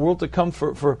of the world to come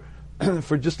for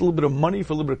just a little bit of money,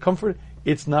 for a little bit of comfort.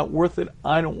 It's not worth it.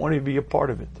 I don't want to be a part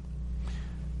of it.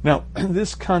 Now,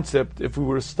 this concept, if we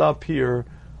were to stop here,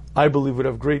 I believe would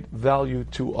have great value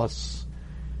to us,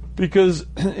 because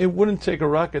it wouldn't take a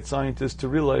rocket scientist to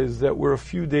realize that we're a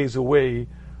few days away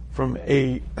from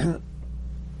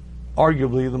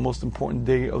arguably the most important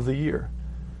day of the year.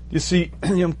 You see,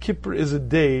 Yom Kippur is a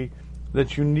day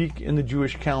that's unique in the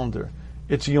Jewish calendar.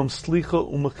 It's Yom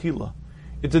Slicha Umechila.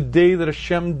 It's a day that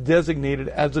Hashem designated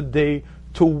as a day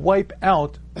to wipe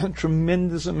out a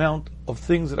tremendous amount of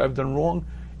things that I've done wrong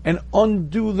and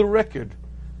undo the record.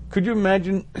 Could you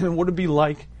imagine what it'd be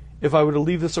like if I were to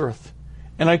leave this earth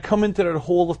and I come into that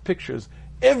hall of pictures,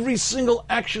 every single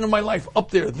action of my life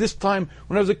up there, this time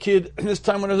when I was a kid, this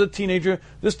time when I was a teenager,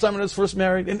 this time when I was first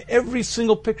married, and every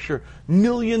single picture,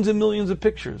 millions and millions of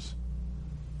pictures.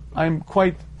 I'm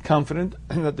quite confident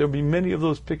that there'll be many of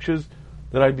those pictures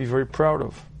that I'd be very proud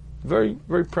of. Very,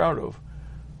 very proud of.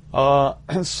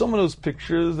 And some of those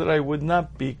pictures that I would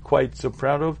not be quite so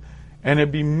proud of, and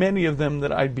there'd be many of them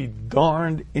that I'd be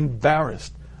darned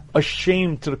embarrassed,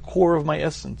 ashamed to the core of my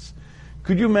essence.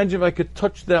 Could you imagine if I could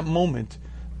touch that moment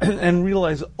and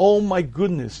realize, oh my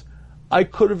goodness, I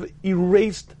could have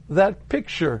erased that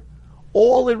picture.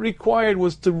 All it required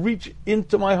was to reach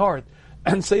into my heart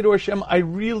and say to Hashem, I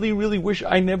really, really wish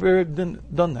I never had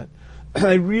done that.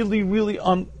 I really, really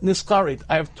niskaret.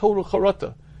 I have total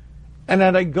charata. And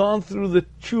had I gone through the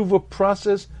Teshuvah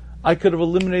process, I could have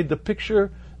eliminated the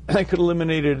picture. I could have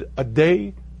eliminated a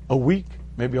day, a week,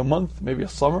 maybe a month, maybe a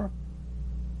summer.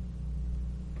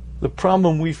 The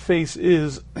problem we face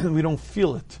is we don't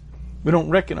feel it. We don't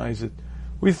recognize it.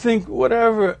 We think,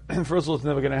 whatever, first of all, it's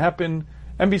never going to happen.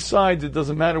 And besides, it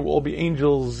doesn't matter. We'll all be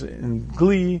angels in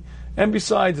glee. And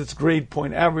besides, it's grade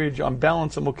point average. On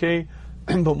balance, I'm okay.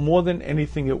 But more than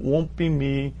anything, it won't be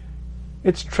me.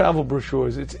 It's travel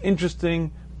brochures. It's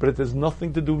interesting, but it has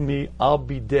nothing to do with me. I'll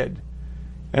be dead.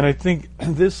 And I think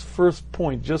this first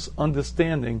point, just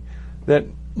understanding that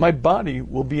my body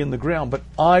will be in the ground, but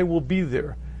I will be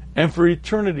there. And for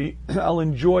eternity, I'll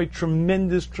enjoy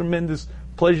tremendous, tremendous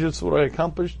pleasures for what I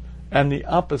accomplished. And the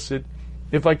opposite,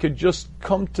 if I could just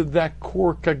come to that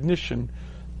core cognition,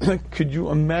 could you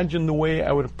imagine the way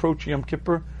I would approach Yom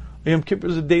Kippur? Yom Kippur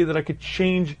is a day that I could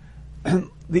change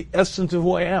the essence of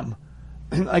who I am.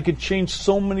 I could change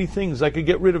so many things. I could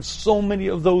get rid of so many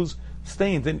of those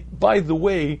stains. And by the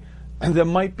way, there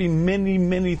might be many,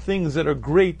 many things that are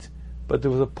great, but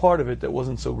there was a part of it that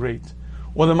wasn't so great.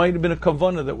 Or there might have been a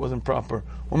kavanah that wasn't proper.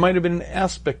 Or might have been an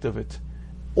aspect of it.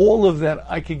 All of that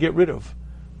I could get rid of.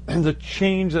 And the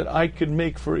change that I could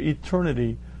make for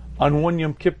eternity on one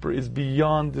Yom Kippur is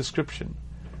beyond description.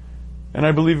 And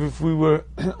I believe if we were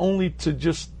only to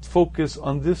just focus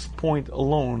on this point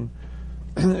alone,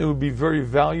 it would be very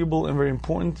valuable and very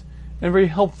important and very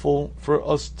helpful for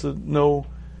us to know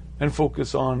and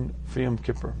focus on for Yom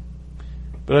Kippur.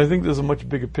 But I think there's a much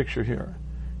bigger picture here.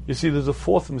 You see, there's a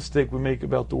fourth mistake we make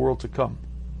about the world to come.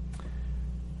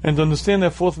 And to understand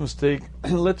that fourth mistake,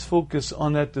 let's focus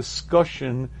on that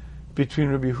discussion between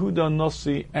Rabbi Yehuda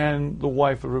Nasi and the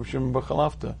wife of Rabbi Shimon bar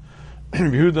Chalafta.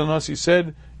 Rabbi Yehuda Nasi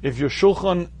said, if your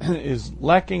shulchan is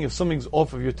lacking, if something's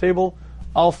off of your table,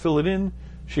 I'll fill it in.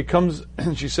 She comes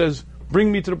and she says,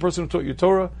 bring me to the person who taught you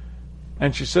Torah.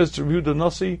 And she says to Rabbi Yehuda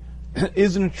Nasi,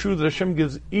 isn't it true that Hashem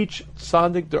gives each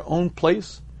tzaddik their own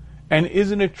place? And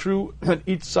isn't it true that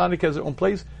each tzaddik has their own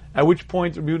place? At which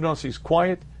point Rabbi Yehuda Nasi is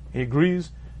quiet, he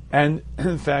agrees, and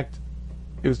in fact,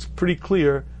 it was pretty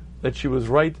clear that she was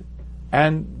right,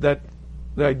 and that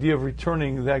the idea of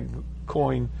returning that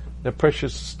coin, that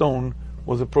precious stone,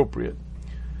 was appropriate.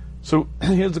 So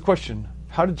here's the question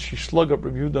how did she slug up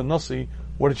Rabbi Yehuda Nasi?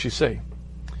 What did she say?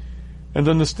 And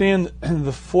to understand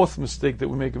the fourth mistake that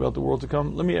we make about the world to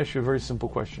come, let me ask you a very simple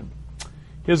question.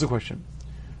 Here's the question.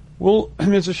 Will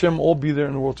Mitzvah Hashem all be there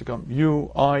in the world to come?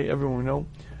 You, I, everyone we know.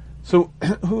 So,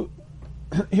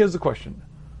 here's the question.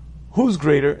 Who's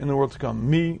greater in the world to come,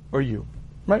 me or you?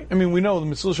 Right? I mean, we know the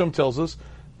Mitzvah Hashem tells us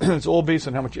it's all based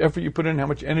on how much effort you put in, how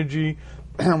much energy,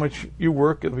 how much you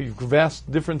work, and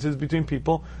vast differences between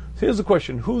people. So here's the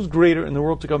question. Who's greater in the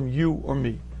world to come, you or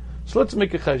me? So let's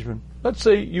make a cheshbon. Let's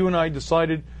say you and I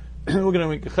decided we're going to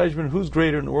make a cheshbon. Who's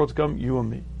greater in the world to come, you or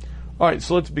me? All right,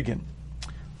 so let's begin.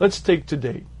 Let's take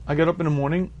today. I got up in the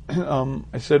morning.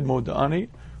 I said Moda'ani.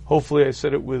 Hopefully I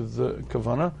said it with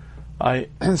Kavana. I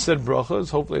said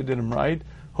brachas. Hopefully I did them right.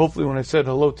 Hopefully when I said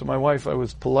hello to my wife, I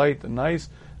was polite and nice.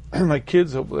 My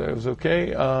kids, hopefully I was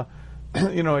okay.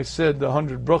 I said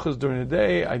 100 brachas during the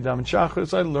day. I daven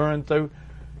shachris. I learned.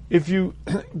 If you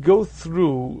go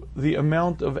through the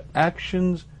amount of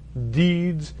actions,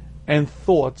 deeds, and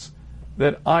thoughts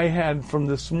that I had from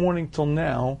this morning till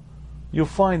now, you'll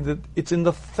find that it's in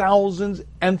the thousands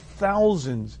and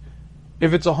thousands.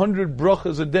 If it's 100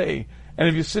 brachas a day, and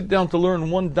if you sit down to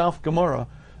learn one daf Gemara,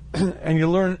 and you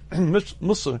learn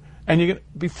Musa, and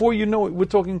before you know it, we're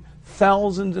talking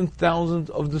thousands and thousands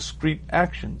of discrete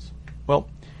actions. Well,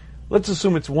 let's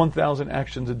assume it's 1,000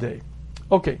 actions a day.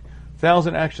 Okay,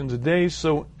 1,000 actions a day,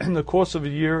 so in the course of a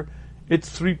year, it's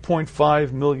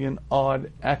 3.5 million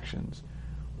odd actions.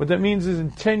 What that means is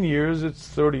in 10 years, it's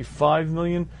 35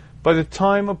 million. By the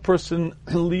time a person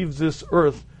leaves this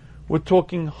earth, we're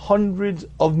talking hundreds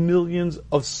of millions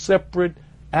of separate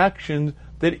actions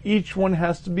that each one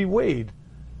has to be weighed.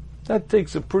 That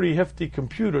takes a pretty hefty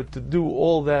computer to do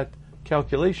all that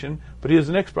calculation. But here's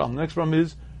the next problem. The next problem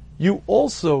is you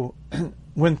also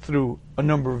went through a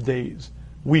number of days,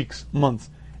 weeks, months,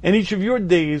 and each of your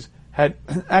days had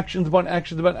actions upon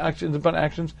actions upon actions upon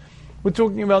actions. We're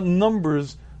talking about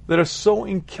numbers that are so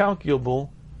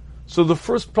incalculable. So the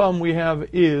first problem we have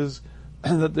is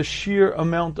that the sheer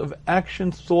amount of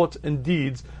actions, thoughts, and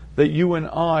deeds that you and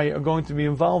I are going to be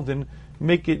involved in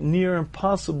make it near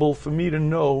impossible for me to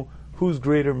know who's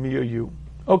greater, me or you.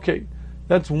 Okay,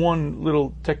 that's one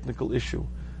little technical issue.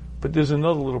 But there's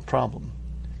another little problem.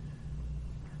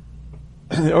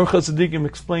 The Orach HaTzaddikim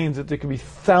explains that there can be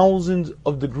thousands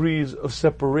of degrees of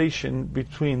separation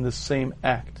between the same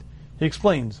act. He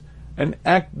explains, an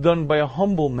act done by a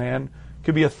humble man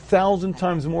could be 1,000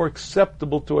 times more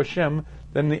acceptable to Hashem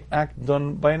than the act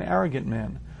done by an arrogant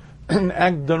man. An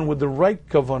act done with the right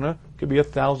kavanah could be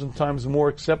 1,000 times more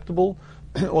acceptable,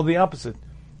 or the opposite.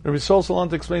 Rabbi Sol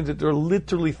Salant explains that there are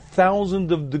literally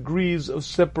thousands of degrees of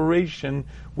separation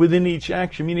within each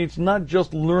action, meaning it's not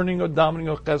just learning or davening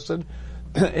or chesed,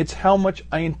 it's how much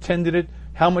I intended it,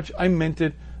 how much I meant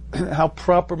it, how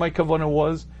proper my kavanah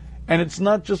was, and it's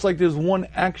not just like there's one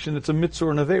action, it's a mitzvah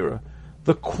or an avera.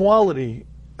 The quality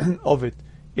of it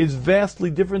is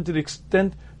vastly different to the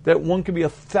extent that one can be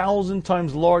 1,000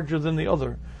 times larger than the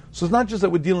other. So it's not just that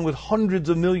we're dealing with hundreds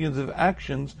of millions of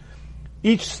actions.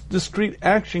 Each discrete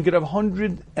action could have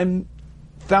hundreds and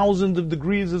thousands of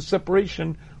degrees of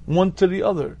separation one to the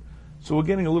other. So we're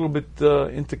getting a little bit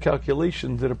into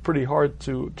calculations that are pretty hard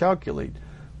to calculate.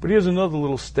 But here's another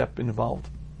little step involved.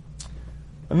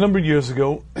 A number of years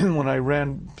ago, when I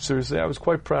ran seriously, I was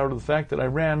quite proud of the fact that I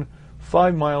ran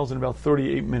 5 miles in about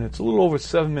 38 minutes, a little over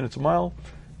 7 minutes a mile.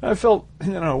 And I felt,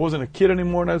 I wasn't a kid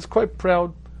anymore, and I was quite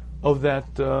proud of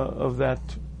that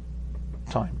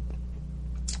time.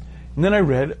 And then I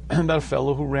read about a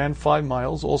fellow who ran 5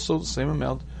 miles, also the same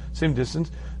amount, same distance,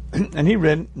 and he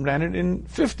ran it in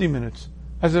 50 minutes.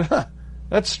 I said,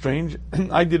 that's strange.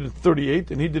 I did it in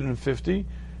 38, and he did it in 50,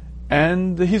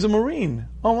 and he's a Marine.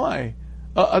 Oh my,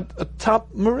 a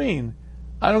top Marine.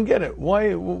 I don't get it.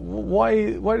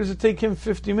 Why does it take him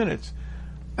 50 minutes?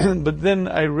 But then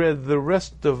I read the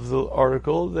rest of the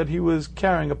article that he was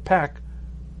carrying a pack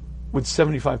with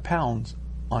 75 pounds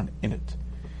in it.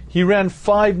 He ran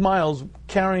 5 miles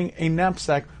carrying a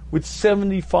knapsack with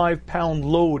 75-pound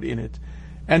load in it.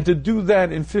 And to do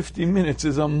that in 50 minutes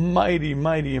is a mighty,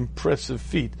 mighty impressive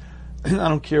feat. I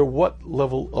don't care what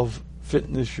level of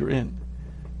fitness you're in.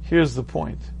 Here's the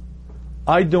point.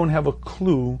 I don't have a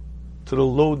clue to the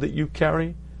load that you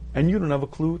carry, and you don't have a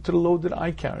clue to the load that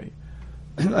I carry.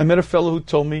 I met a fellow who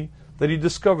told me that he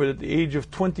discovered at the age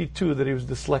of 22 that he was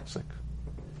dyslexic.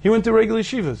 He went to regular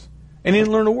yeshivas, and he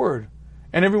didn't learn a word.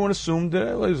 And everyone assumed that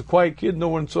he was a quiet kid, no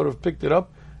one sort of picked it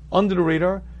up, under the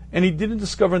radar, and he didn't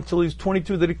discover until he was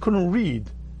 22 that he couldn't read.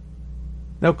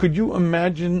 Now, could you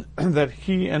imagine that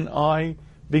he and I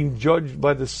being judged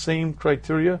by the same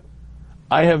criteria?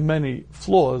 I have many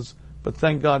flaws, but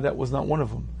thank God that was not one of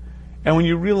them. And when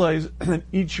you realize that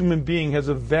each human being has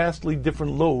a vastly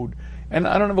different load, and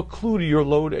I don't have a clue to your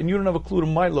load, and you don't have a clue to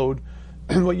my load,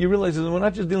 what you realize is that we're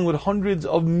not just dealing with hundreds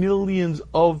of millions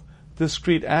of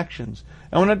discrete actions,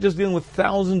 and we're not just dealing with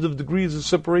thousands of degrees of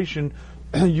separation.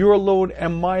 Your load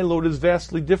and my load is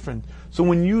vastly different. So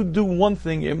when you do one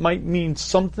thing, it might mean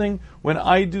something. When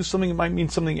I do something, it might mean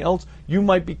something else. You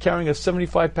might be carrying a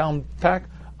 75-pound pack.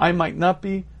 I might not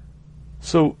be.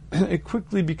 So it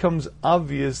quickly becomes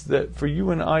obvious that for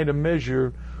you and I to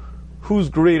measure who's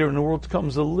greater in the world to come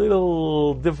is a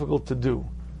little difficult to do.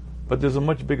 But there's a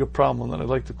much bigger problem that I'd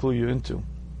like to clue you into.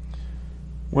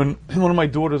 When one of my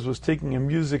daughters was taking a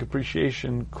music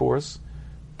appreciation course,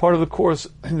 part of the course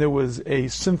there was a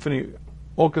symphony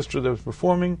orchestra that was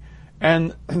performing,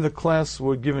 and the class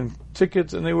were given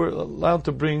tickets and they were allowed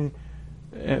to bring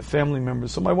family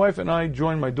members. So my wife and I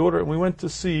joined my daughter and we went to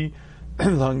see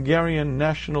the Hungarian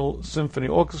National Symphony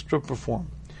Orchestra perform.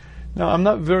 Now, I'm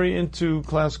not very into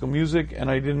classical music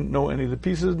and I didn't know any of the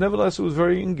pieces. Nevertheless, it was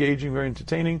very engaging, very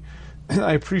entertaining.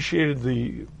 I appreciated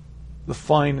the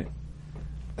fine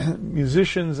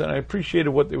musicians and I appreciated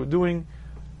what they were doing.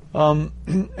 And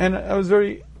I was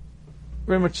very,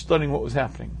 very much studying what was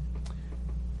happening.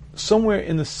 Somewhere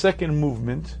in the second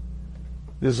movement,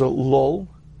 there's a lull,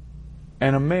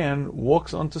 and a man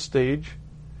walks onto stage,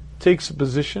 takes a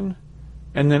position,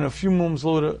 and then a few moments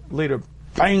later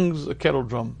bangs a kettle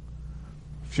drum.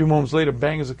 A few moments later,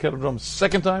 bangs a kettle drum a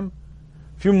second time.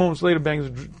 A few moments later, bangs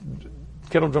a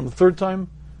kettle drum a third time.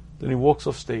 Then he walks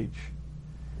off stage.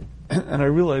 And I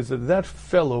realized that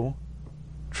fellow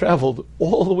traveled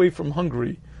all the way from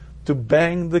Hungary to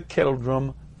bang the kettle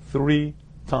drum 3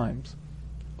 times.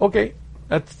 Okay,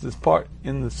 that's this part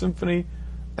in the symphony.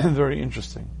 Very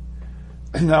interesting.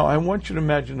 Now, I want you to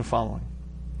imagine the following.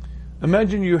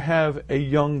 Imagine you have a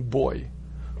young boy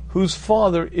whose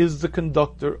father is the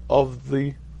conductor of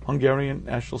the Hungarian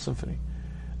National Symphony.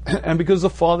 And because the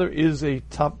father is a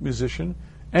top musician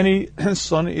and his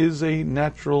son is a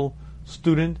natural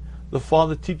student, the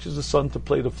father teaches the son to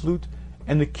play the flute,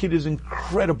 and the kid is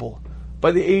incredible.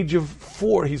 By the age of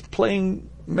 4, he's playing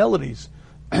melodies.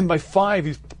 And by 5,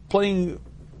 he's playing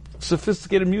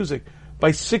sophisticated music.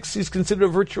 By 6, he's considered a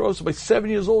virtuoso. By 7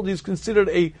 years old, he's considered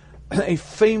a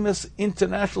famous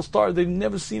international star. They've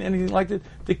never seen anything like it.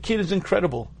 The kid is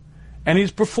incredible. And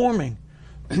he's performing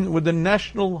with the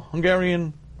National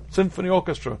Hungarian Symphony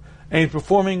Orchestra. And he's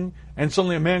performing, and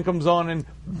suddenly a man comes on and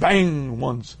bang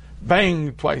once,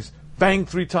 bang twice, bang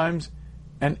 3 times.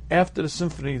 And after the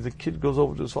symphony, the kid goes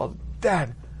over to his father.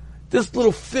 Dad, this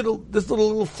little fiddle, this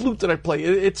little flute that I play,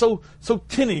 it's so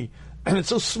tinny and it's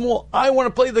so small. I want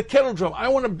to play the kettle drum. I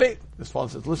want to bang. His father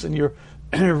says, "Listen, you're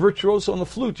a virtuoso on the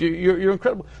flute. You're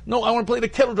incredible. No, I want to play the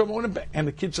kettle drum. I want to bang." And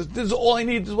the kid says, "This is all I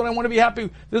need. This is what I want to be happy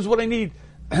with. This is what I need."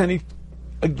 And he,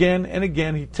 again and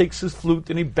again, he takes his flute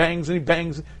and he bangs,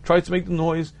 tries to make the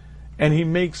noise, and he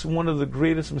makes one of the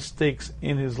greatest mistakes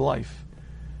in his life.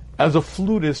 As a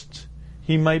flutist,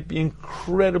 he might be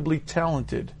incredibly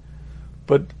talented,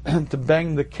 but to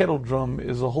bang the kettle drum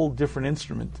is a whole different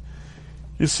instrument.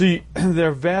 You see, there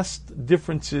are vast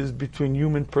differences between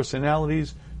human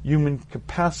personalities, human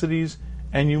capacities,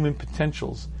 and human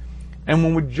potentials. And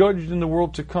when we're judged in the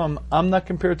world to come, I'm not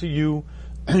compared to you,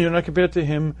 you're not compared to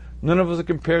him, none of us are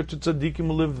compared to tzaddikim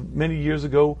who lived many years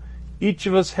ago. Each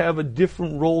of us have a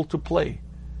different role to play.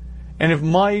 And if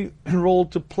my role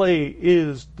to play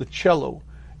is the cello,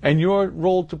 and your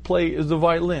role to play is the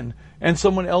violin, and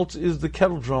someone else is the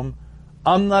kettle drum,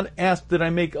 I'm not asked did I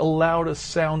make a louder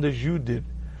sound as you did.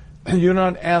 You're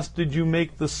not asked did you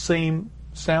make the same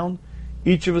sound.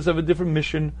 Each of us have a different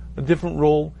mission, a different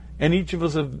role, and each of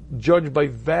us are judged by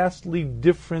vastly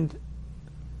different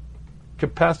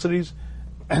capacities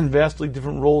and vastly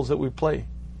different roles that we play.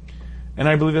 And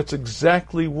I believe that's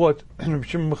exactly what Rabbi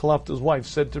Shimon Mechalafta's wife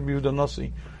said to Yehuda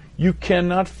Nasi. You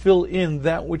cannot fill in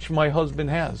that which my husband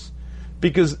has,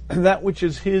 because that which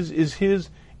is his,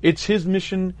 it's his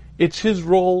mission, it's his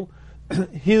role.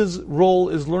 His role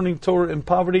is learning Torah in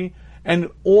poverty, and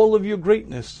all of your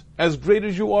greatness, as great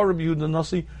as you are, Rabbi Yehuda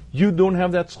Nasi, you don't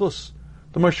have that zchus.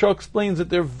 The Maharsha explains that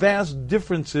there are vast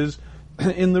differences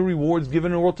in the rewards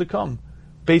given in the world to come,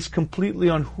 based completely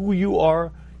on who you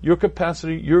are, your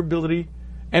capacity, your ability.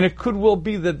 And it could well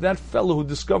be that that fellow who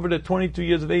discovered at 22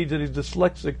 years of age that he's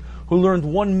dyslexic, who learned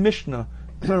one Mishnah,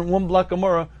 one Block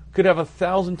Gemara, could have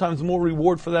 1,000 times more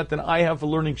reward for that than I have for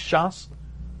learning Shas,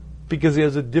 because he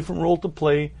has a different role to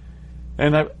play.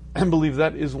 And I believe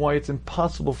that is why it's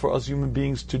impossible for us human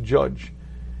beings to judge.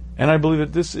 And I believe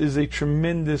that this is a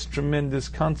tremendous, tremendous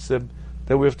concept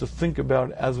that we have to think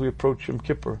about as we approach Yom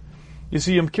Kippur. You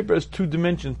see, Yom Kippur has two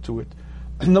dimensions to it.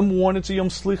 Number one, it's a Yom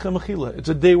Slicha Mechila. It's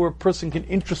a day where a person can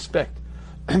introspect,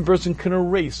 a person can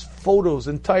erase photos,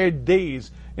 entire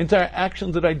days, entire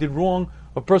actions that I did wrong.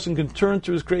 A person can turn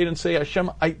to his Creator and say,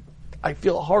 Hashem, I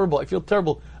feel horrible, I feel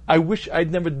terrible. I wish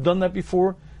I'd never done that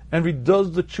before. And if he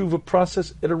does the Teshuvah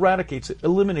process, it eradicates it,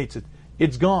 eliminates it.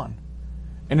 It's gone.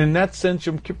 And in that sense,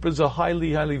 Yom Kippur is a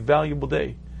highly, highly valuable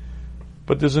day.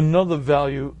 But there's another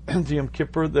value to Yom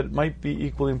Kippur that might be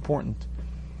equally important.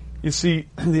 You see,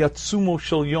 the Atzumo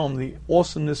Shel Yom, the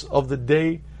awesomeness of the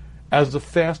day, as the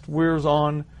fast wears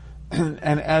on,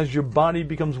 and as your body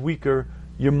becomes weaker,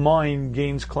 your mind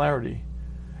gains clarity.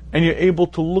 And you're able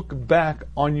to look back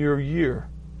on your year.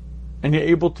 And you're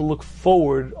able to look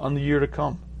forward on the year to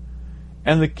come.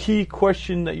 And the key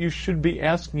question that you should be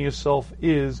asking yourself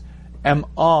is, am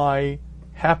I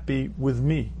happy with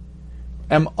me?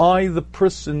 Am I the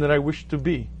person that I wish to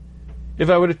be? If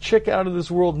I were to check out of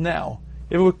this world now,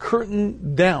 if it were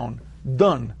curtain down,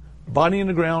 done, body in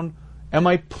the ground, am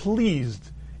I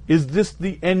pleased? Is this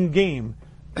the end game?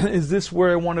 Is this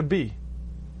where I want to be?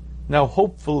 Now,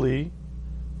 hopefully,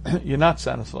 you're not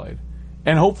satisfied.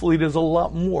 And hopefully there's a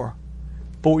lot more.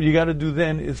 But what you got to do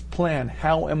then is plan,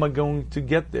 how am I going to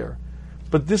get there?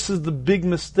 But this is the big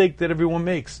mistake that everyone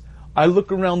makes. I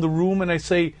look around the room and I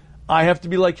say, I have to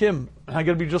be like him. I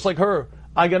got to be just like her.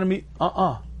 I got to be,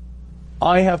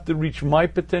 I have to reach my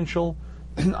potential.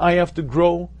 I have to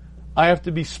grow. I have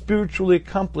to be spiritually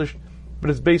accomplished, but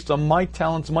it's based on my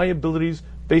talents, my abilities,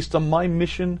 based on my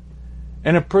mission.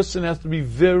 And a person has to be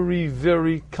very,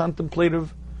 very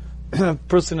contemplative. A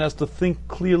person has to think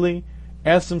clearly,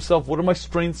 ask himself, what are my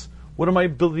strengths? What are my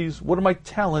abilities? What are my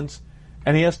talents?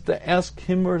 And he has to ask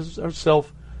him or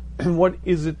herself, what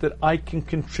is it that I can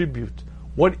contribute?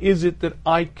 What is it that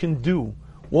I can do?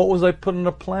 What was I put on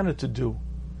the planet to do?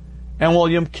 And while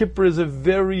Yom Kippur is a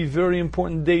very, very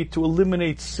important day to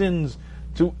eliminate sins,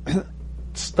 to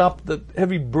stop the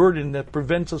heavy burden that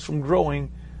prevents us from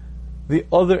growing, the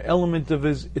other element of it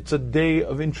is it's a day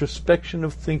of introspection,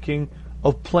 of thinking,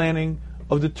 of planning,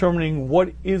 of determining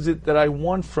what is it that I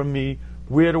want from me,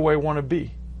 where do I want to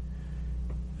be?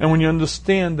 And when you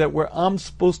understand that where I'm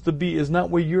supposed to be is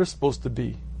not where you're supposed to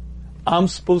be, I'm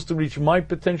supposed to reach my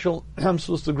potential, I'm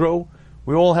supposed to grow.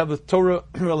 We all have the Torah,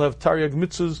 we all have Taryag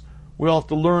mitzvahs, we all have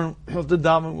to learn, we all have to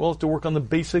daven, we all have to work on the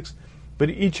basics. But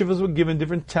each of us were given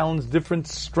different talents, different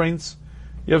strengths.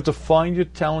 You have to find your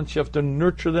talents, you have to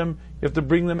nurture them, you have to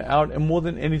bring them out, and more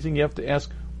than anything, you have to ask,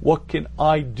 what can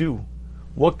I do?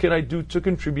 What can I do to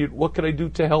contribute? What can I do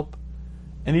to help?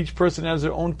 And each person has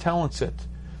their own talent set.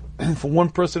 For one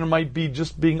person, it might be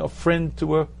just being a friend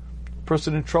to a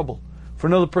person in trouble. For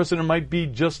another person, it might be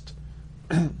just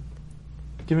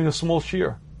giving a small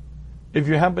shir. If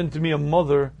you happen to be a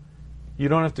mother, you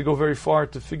don't have to go very far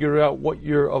to figure out what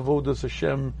your avodas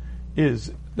Hashem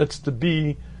is. That's to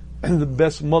be the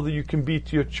best mother you can be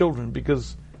to your children,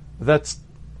 because that's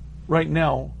right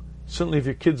now, certainly if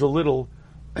your kids are little,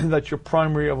 that's your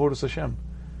primary avodas Hashem.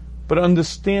 But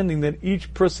understanding that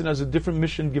each person has a different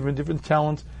mission, given different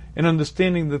talents, and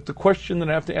understanding that the question that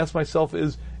I have to ask myself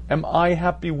is, am I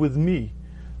happy with me?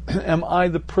 Am I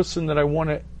the person that I want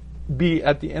to be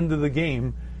at the end of the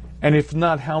game? And if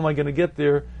not, how am I going to get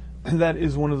there? And that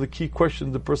is one of the key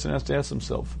questions the person has to ask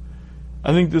himself.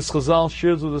 I think this Chazal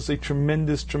shares with us a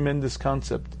tremendous, tremendous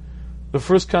concept. The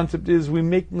first concept is we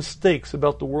make mistakes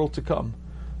about the world to come.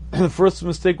 The first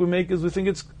mistake we make is we think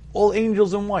it's all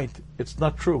angels in white. It's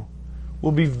not true.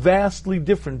 We'll be vastly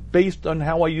different based on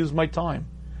how I use my time.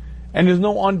 And there's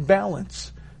no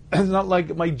unbalance. It's not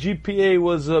like my GPA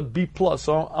was a B+,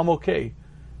 so I'm okay.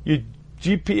 Your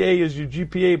GPA is your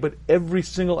GPA, but every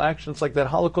single action, it's like that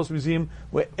Holocaust Museum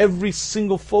where every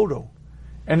single photo.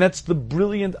 And that's the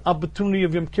brilliant opportunity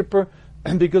of Yom Kippur,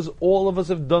 and because all of us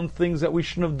have done things that we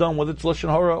shouldn't have done, whether it's Lashon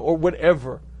Hara or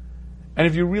whatever. And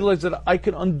if you realize that I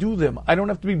can undo them, I don't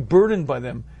have to be burdened by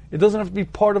them. It doesn't have to be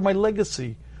part of my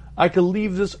legacy. I can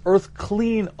leave this earth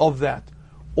clean of that.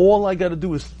 All I got to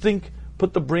do is think,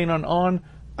 put the brain on,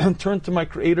 and turn to my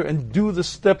Creator and do the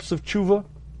steps of Teshuvah.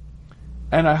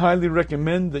 And I highly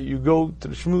recommend that you go to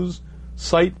the Shmuz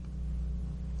site,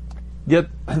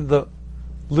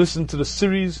 listen to the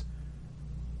series,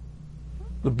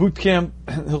 the boot camp,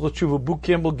 Hilchot Teshuvah boot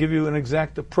camp will give you an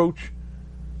exact approach.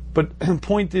 But the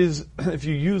point is, if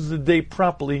you use the day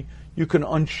properly, you can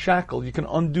unshackle, you can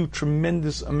undo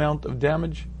tremendous amount of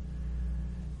damage.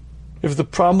 If the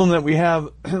problem that we have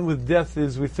with death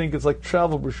is we think it's like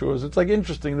travel brochures, it's like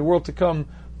interesting, the world to come,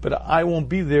 but I won't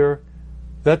be there,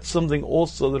 that's something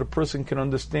also that a person can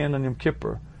understand on Yom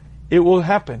Kippur. It will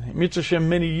happen, Mitzvah Hashem,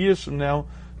 many years from now,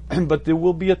 but there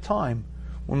will be a time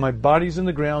when my body's in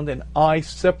the ground and I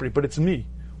separate, but it's me,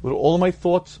 with all of my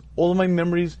thoughts, all of my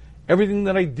memories, everything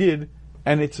that I did,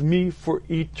 and it's me for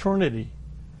eternity.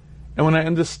 And when I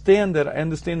understand that, I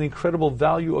understand the incredible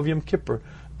value of Yom Kippur.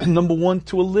 Number one,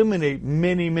 to eliminate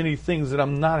many, many things that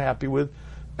I'm not happy with.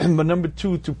 But number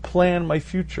two, to plan my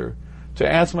future. To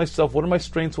ask myself, what are my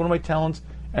strengths, what are my talents,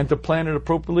 and to plan it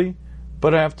appropriately.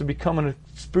 But I have to become a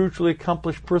spiritually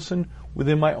accomplished person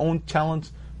within my own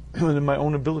talents, within my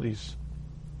own abilities.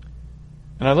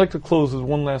 And I'd like to close with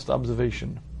one last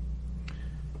observation.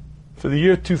 For the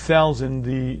year 2000,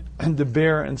 the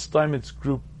Bear and Steinmetz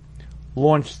group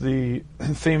launched the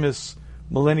famous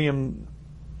Millennium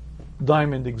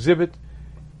Diamond exhibit,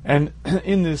 and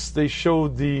in this they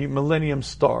showed the Millennium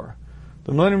Star.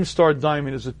 The Millennium Star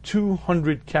diamond is a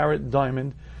 200-carat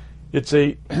diamond. It's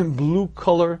a blue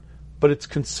color, but it's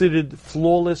considered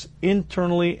flawless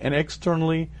internally and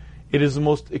externally. It is the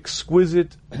most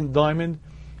exquisite diamond.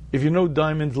 If you know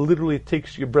diamonds, literally it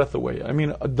takes your breath away. I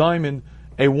mean, a diamond,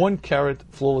 a 1-carat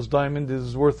flawless diamond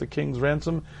is worth a king's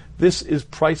ransom. This is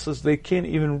priceless. They can't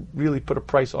even really put a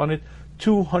price on it.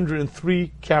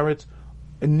 203 carats,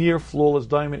 a near flawless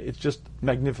diamond. It's just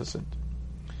magnificent.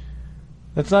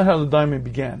 That's not how the diamond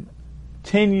began.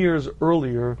 10 years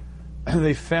earlier,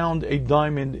 they found a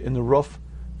diamond in the rough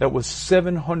that was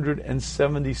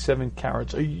 777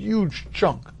 carats, a huge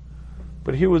chunk.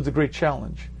 But here was the great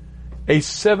challenge. A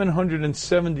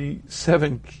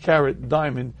 777 carat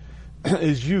diamond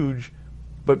is huge,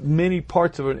 but many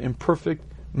parts of it are imperfect,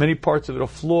 many parts of it are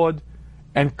flawed,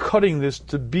 and cutting this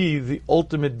to be the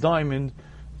ultimate diamond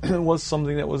was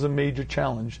something that was a major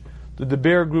challenge. The De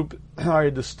Beer group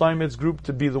hired the Steinmetz group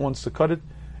to be the ones to cut it,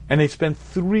 and they spent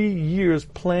 3 years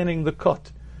planning the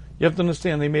cut. You have to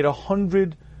understand, they made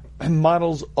 100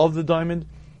 models of the diamond,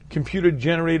 computer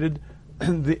generated.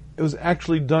 It was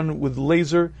actually done with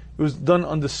laser. It was done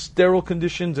under sterile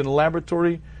conditions in a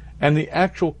laboratory, and the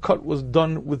actual cut was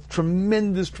done with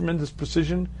tremendous, tremendous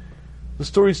precision. The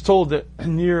story is told that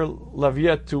near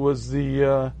Laviette, who was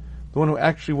the one who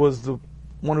actually was the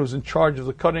one who was in charge of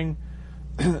the cutting,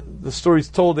 the story is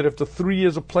told that after 3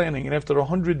 years of planning and after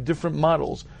 100 different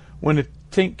models, when it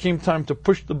came time to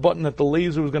push the button that the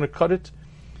laser was going to cut it,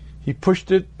 he pushed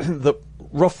it, the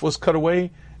rough was cut away,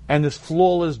 and this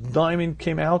flawless diamond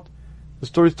came out. The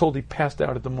story is told he passed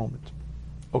out at the moment.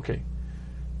 Okay.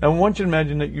 Now I want you to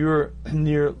imagine that you're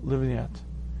near Laviette,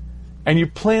 and you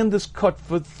planned this cut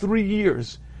for 3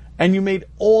 years, and you made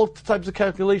all types of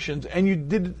calculations, and you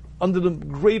did it under the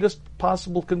greatest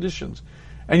possible conditions,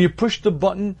 and you push the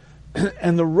button,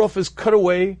 and the rough is cut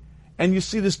away, and you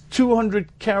see this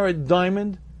 200-carat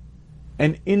diamond,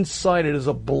 and inside it is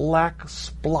a black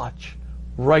splotch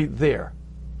right there.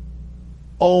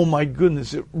 Oh my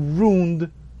goodness, it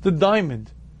ruined the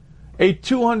diamond. A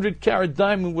 200-carat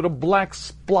diamond with a black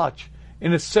splotch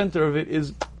in the center of it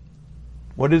is,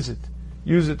 what is it?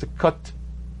 Use it to cut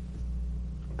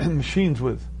machines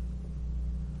with.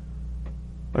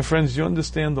 My friends, you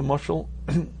understand the mashal?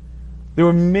 There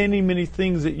were many, many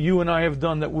things that you and I have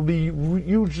done that we'll be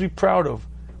hugely proud of,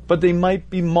 but they might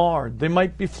be marred, they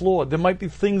might be flawed, there might be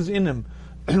things in them,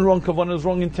 wrong kavanas,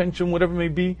 wrong intention, whatever it may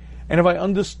be. And if I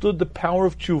understood the power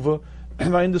of Teshuvah,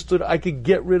 if I understood I could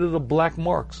get rid of the black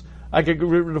marks, I could get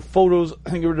rid of photos,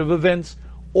 I could get rid of events,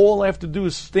 all I have to do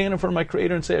is stand in front of my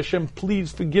Creator and say, Hashem,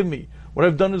 please forgive me. What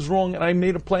I've done is wrong, and I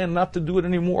made a plan not to do it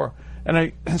anymore. And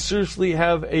I seriously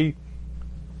I've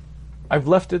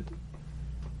left it.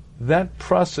 That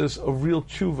process of real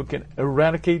Teshuvah can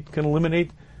eradicate, can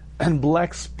eliminate, and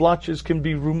black splotches can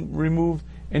be removed,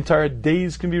 entire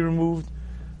days can be removed.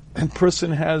 And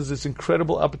person has this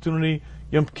incredible opportunity.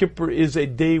 Yom Kippur is a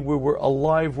day where we're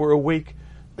alive, we're awake,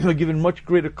 we're given much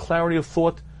greater clarity of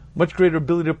thought, much greater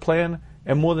ability to plan,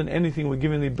 and more than anything, we're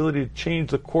given the ability to change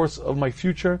the course of my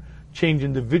future, change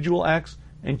individual acts,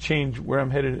 and change where I'm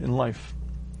headed in life.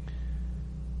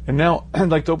 And now, I'd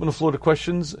like to open the floor to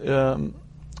questions.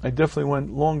 I definitely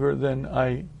went longer than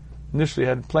I initially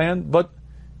had planned, but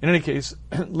in any case,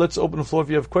 let's open the floor. If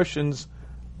you have questions,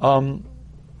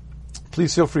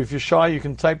 please feel free. If you're shy, you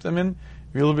can type them in.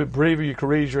 If you're a little bit braver, you can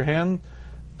raise your hand.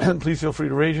 Please feel free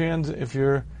to raise your hands if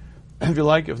you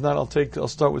like. If not, I'll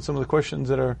start with some of the questions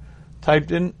that are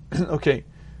typed in. Okay.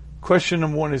 Question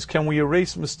number one is, can we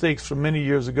erase mistakes from many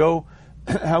years ago?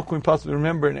 How can we possibly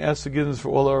remember and ask forgiveness for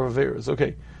all our errors?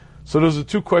 Okay. So those are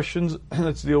two questions.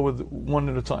 Let's deal with one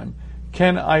at a time.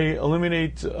 Can I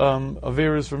eliminate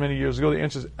errors from many years ago? The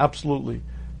answer is absolutely.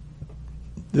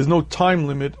 There's no time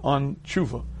limit on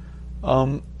Teshuvah.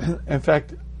 In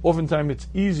fact, oftentimes it's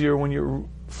easier when you're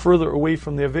further away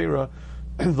from the Avera.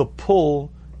 The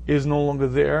pull is no longer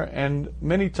there. And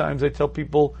many times I tell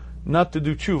people not to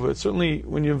do tshuva. Certainly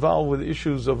when you're involved with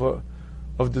issues of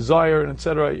desire and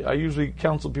etc., I usually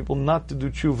counsel people not to do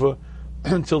tshuva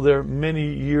until they're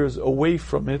many years away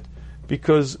from it,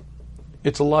 because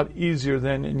it's a lot easier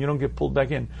then and you don't get pulled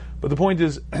back in. But the point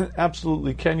is,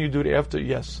 absolutely, can you do it after?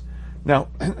 Yes. Now,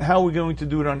 how are we going to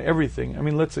do it on everything? I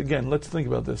mean, let's think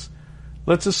about this.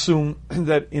 Let's assume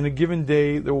that in a given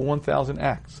day there were 1,000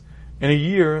 acts. In a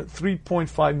year,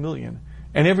 3.5 million.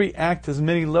 And every act has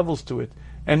many levels to it.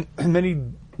 And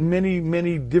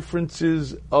many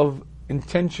differences of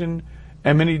intention,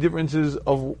 and many differences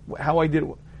of how I did it.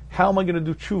 How am I going to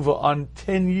do tshuva on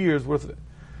 10 years worth of it?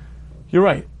 You're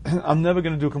right. I'm never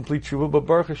going to do complete tshuva, but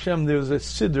Baruch Hashem, there's a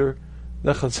siddur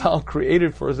that Chazal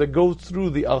created for us that goes through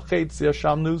the al-chetz, the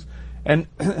Shamnuz, and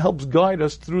helps guide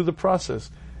us through the process.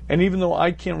 And even though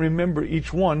I can't remember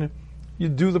each one, you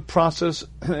do the process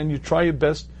and you try your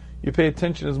best, you pay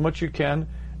attention as much as you can,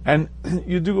 and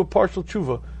you do a partial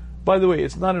tshuva. By the way,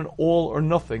 it's not an all or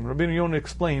nothing. Rabbeinu Yonah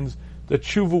explains that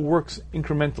tshuva works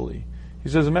incrementally. He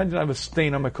says, imagine I have a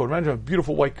stain on my coat. Imagine I have a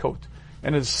beautiful white coat,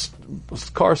 and his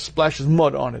car splashes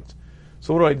mud on it.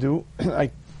 So what do?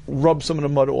 I rub some of the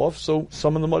mud off, so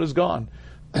some of the mud is gone.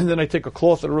 And then I take a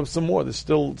cloth and rub some more. There's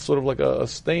still sort of like a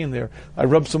stain there. I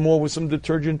rub some more with some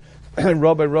detergent. I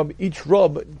rub. Each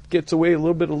rub gets away a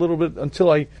little bit,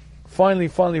 until I finally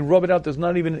rub it out. There's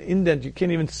not even an indent. You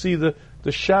can't even see the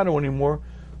shadow anymore.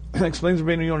 Explains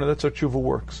Rabbeinu Yonah, that's how tshuva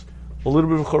works. A little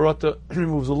bit of charata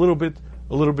removes a little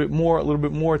bit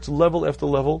more. It's level after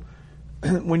level.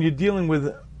 When you're dealing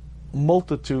with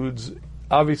multitudes,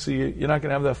 obviously you're not going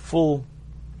to have that full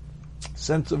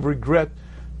sense of regret.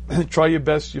 Try your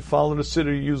best, you follow the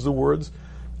siddur, you use the words.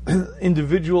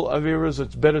 Individual averas,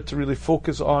 it's better to really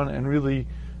focus on and really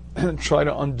try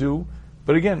to undo.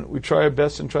 But again, we try our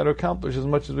best and try to accomplish as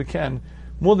much as we can.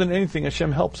 More than anything,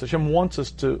 Hashem helps. Hashem wants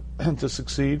us to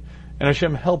succeed, and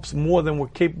Hashem helps more than we're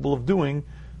capable of doing.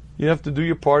 You have to do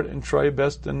your part and try your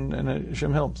best, and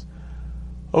Hashem helps.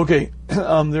 Okay,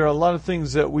 there are a lot of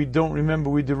things that we don't remember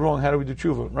we did wrong. How do we do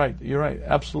tshuva? Right, you're right,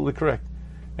 absolutely correct.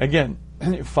 Again,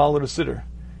 follow the siddur.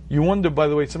 You wonder, by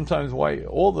the way, sometimes why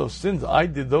all those sins, I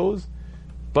did those.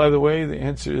 By the way, the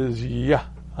answer is yeah.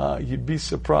 You'd be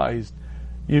surprised.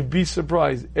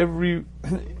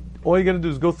 All you got to do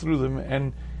is go through them,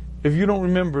 and if you don't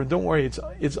remember, don't worry,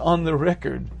 it's on the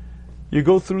record. You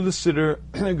go through the siddur,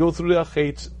 you go through the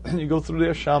achetz, you go through the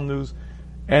shamnuz,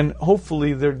 and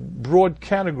hopefully they're broad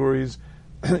categories.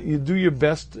 You do your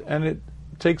best, and it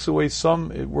takes away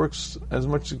some. It works as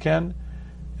much as you can,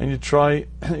 and you try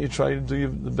to do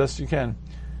the best you can.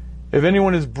 If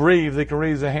anyone is brave, they can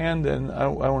raise a hand, and I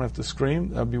won't have to scream.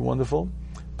 That'd be wonderful.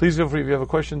 Please feel free, if you have a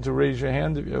question, to raise your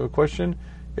hand if you have a question.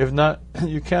 If not,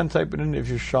 you can type it in if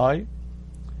you're shy.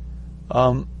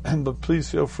 But please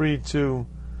feel free to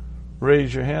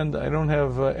raise your hand. I don't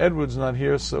have Edward's not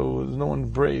here, so there's no one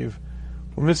brave.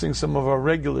 We're missing some of our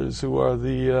regulars who are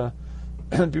the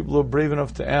people who are brave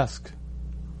enough to ask.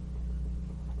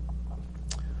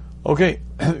 Okay,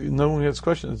 no one has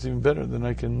questions. It's even better. Then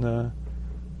I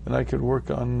could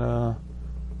work on the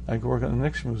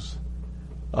next Shmuz.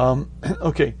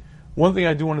 Okay, one thing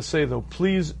I do want to say though,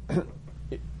 please,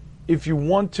 if you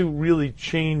want to really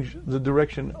change the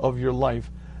direction of your life,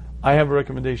 I have a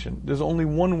recommendation. There's only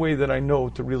one way that I know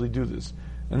to really do this,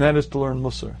 and that is to learn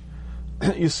Musar.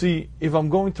 You see, if I'm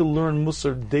going to learn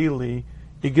Musar daily,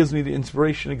 it gives me the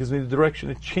inspiration, it gives me the direction,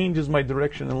 it changes my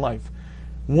direction in life.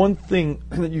 One thing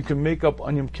that you can make up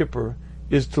on Yom Kippur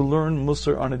is to learn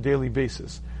Musar on a daily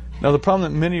basis. Now the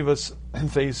problem that many of us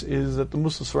face is that the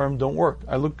Musar Sfarim don't work.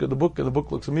 I look at the book, and the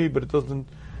book looks at me, but it doesn't.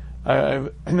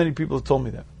 Many people have told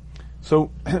me that.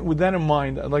 So, with that in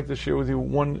mind, I'd like to share with you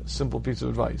one simple piece of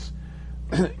advice.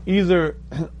 Either,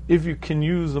 if you can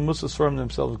use the Musar Sfarim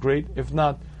themselves, great. If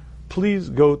not, please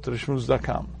go to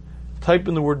Shmuz.com. Type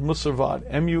in the word Musarvad,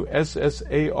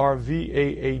 Mussarvaad.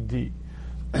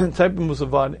 Type in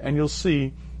Musarvad, and you'll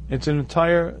see it's an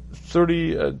entire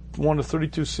 31 to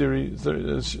 32 series,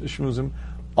 Shmuzim,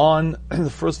 on the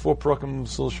first 4 parakim of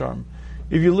Sil Sharm.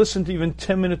 If you listen to even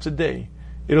 10 minutes a day,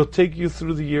 it'll take you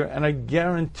through the year, and I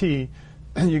guarantee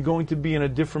you're going to be in a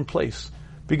different place.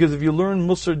 Because if you learn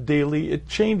Musar daily, it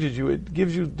changes you, it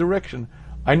gives you direction.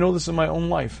 I know this in my own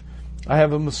life. I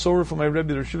have a Masorah from my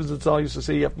Rebbe, the Shiva Zatzal used to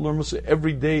say you have to learn Musar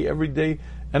every day,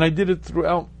 and I did it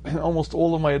throughout almost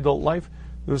all of my adult life.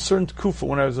 There was a certain kufa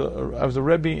when I was a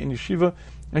Rebbe in Yeshiva,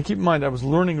 and keep in mind, I was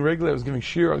learning regularly, I was giving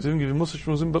shir, I was even giving Musar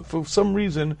Shmuzim, but for some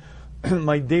reason,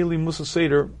 my daily Musar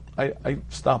Seder, I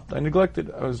stopped. I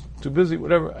neglected. I was too busy,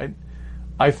 whatever.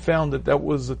 I found that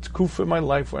was a kufa in my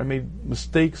life where I made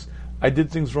mistakes. I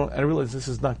did things wrong, and I realized this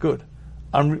is not good.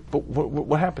 But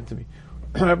what happened to me?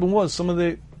 What happened was some of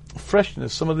the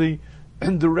freshness, some of the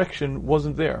direction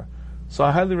wasn't there. So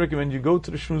I highly recommend you go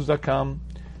to the shmuz.com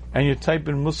and you type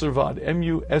in Mussarvad,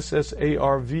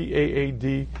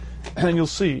 Mussarvaad, and you'll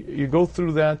see. You go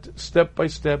through that step by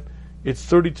step. It's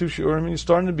 32 shiurim. You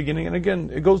start in the beginning, and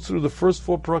again, it goes through the first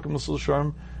 4 parakim Mussar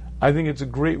Sharm. I think it's a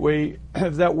great way.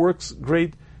 If that works,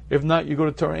 great. If not, you go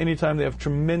to Torah anytime. They have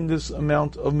tremendous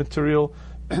amount of material.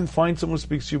 And find someone who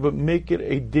speaks to you, but make it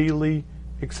a daily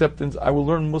acceptance. I will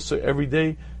learn Mussar every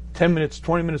day, 10 minutes,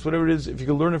 20 minutes, whatever it is. If you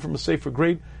can learn it from a sefer,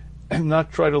 great. And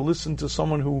not try to listen to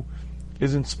someone who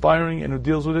is inspiring and who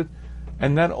deals with it.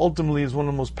 And that ultimately is one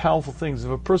of the most powerful things.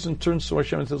 If a person turns to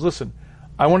Hashem and says, listen,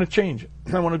 I want to change,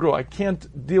 I want to grow, I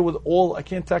can't deal with I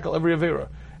can't tackle every Avera,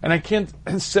 and I can't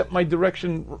set my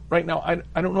direction right now,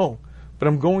 I don't know, but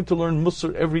I'm going to learn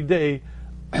Mussar every day.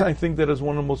 I think that is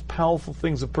one of the most powerful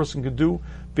things a person could do,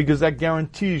 because that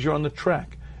guarantees you're on the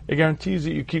track. It guarantees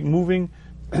that you keep moving,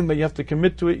 and that you have to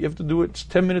commit to it. You have to do it. It's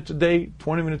 10 minutes a day.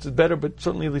 20 minutes is better, but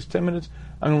certainly at least 10 minutes.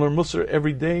 I'm going to learn Mussar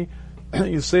every day.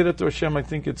 You say that to Hashem, I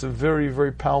think it's a very,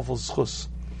 very powerful zchus.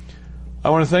 I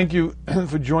want to thank you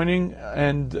for joining,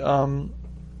 and I'm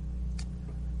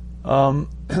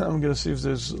going to see if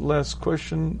there's a last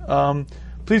question.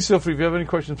 Please feel free, if you have any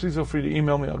questions, please feel free to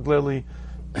email me. I'll gladly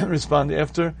respond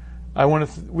after. I want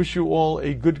to wish you all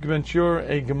a good Gventure,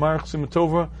 a Gemar Chsima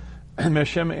Tova, and may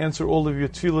Hashem answer all of your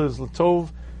tefillahs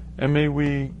Latov, and may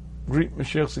we greet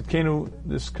Mashiach Tzidkenu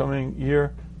this coming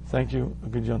year. Thank you. A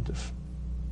good Yontif.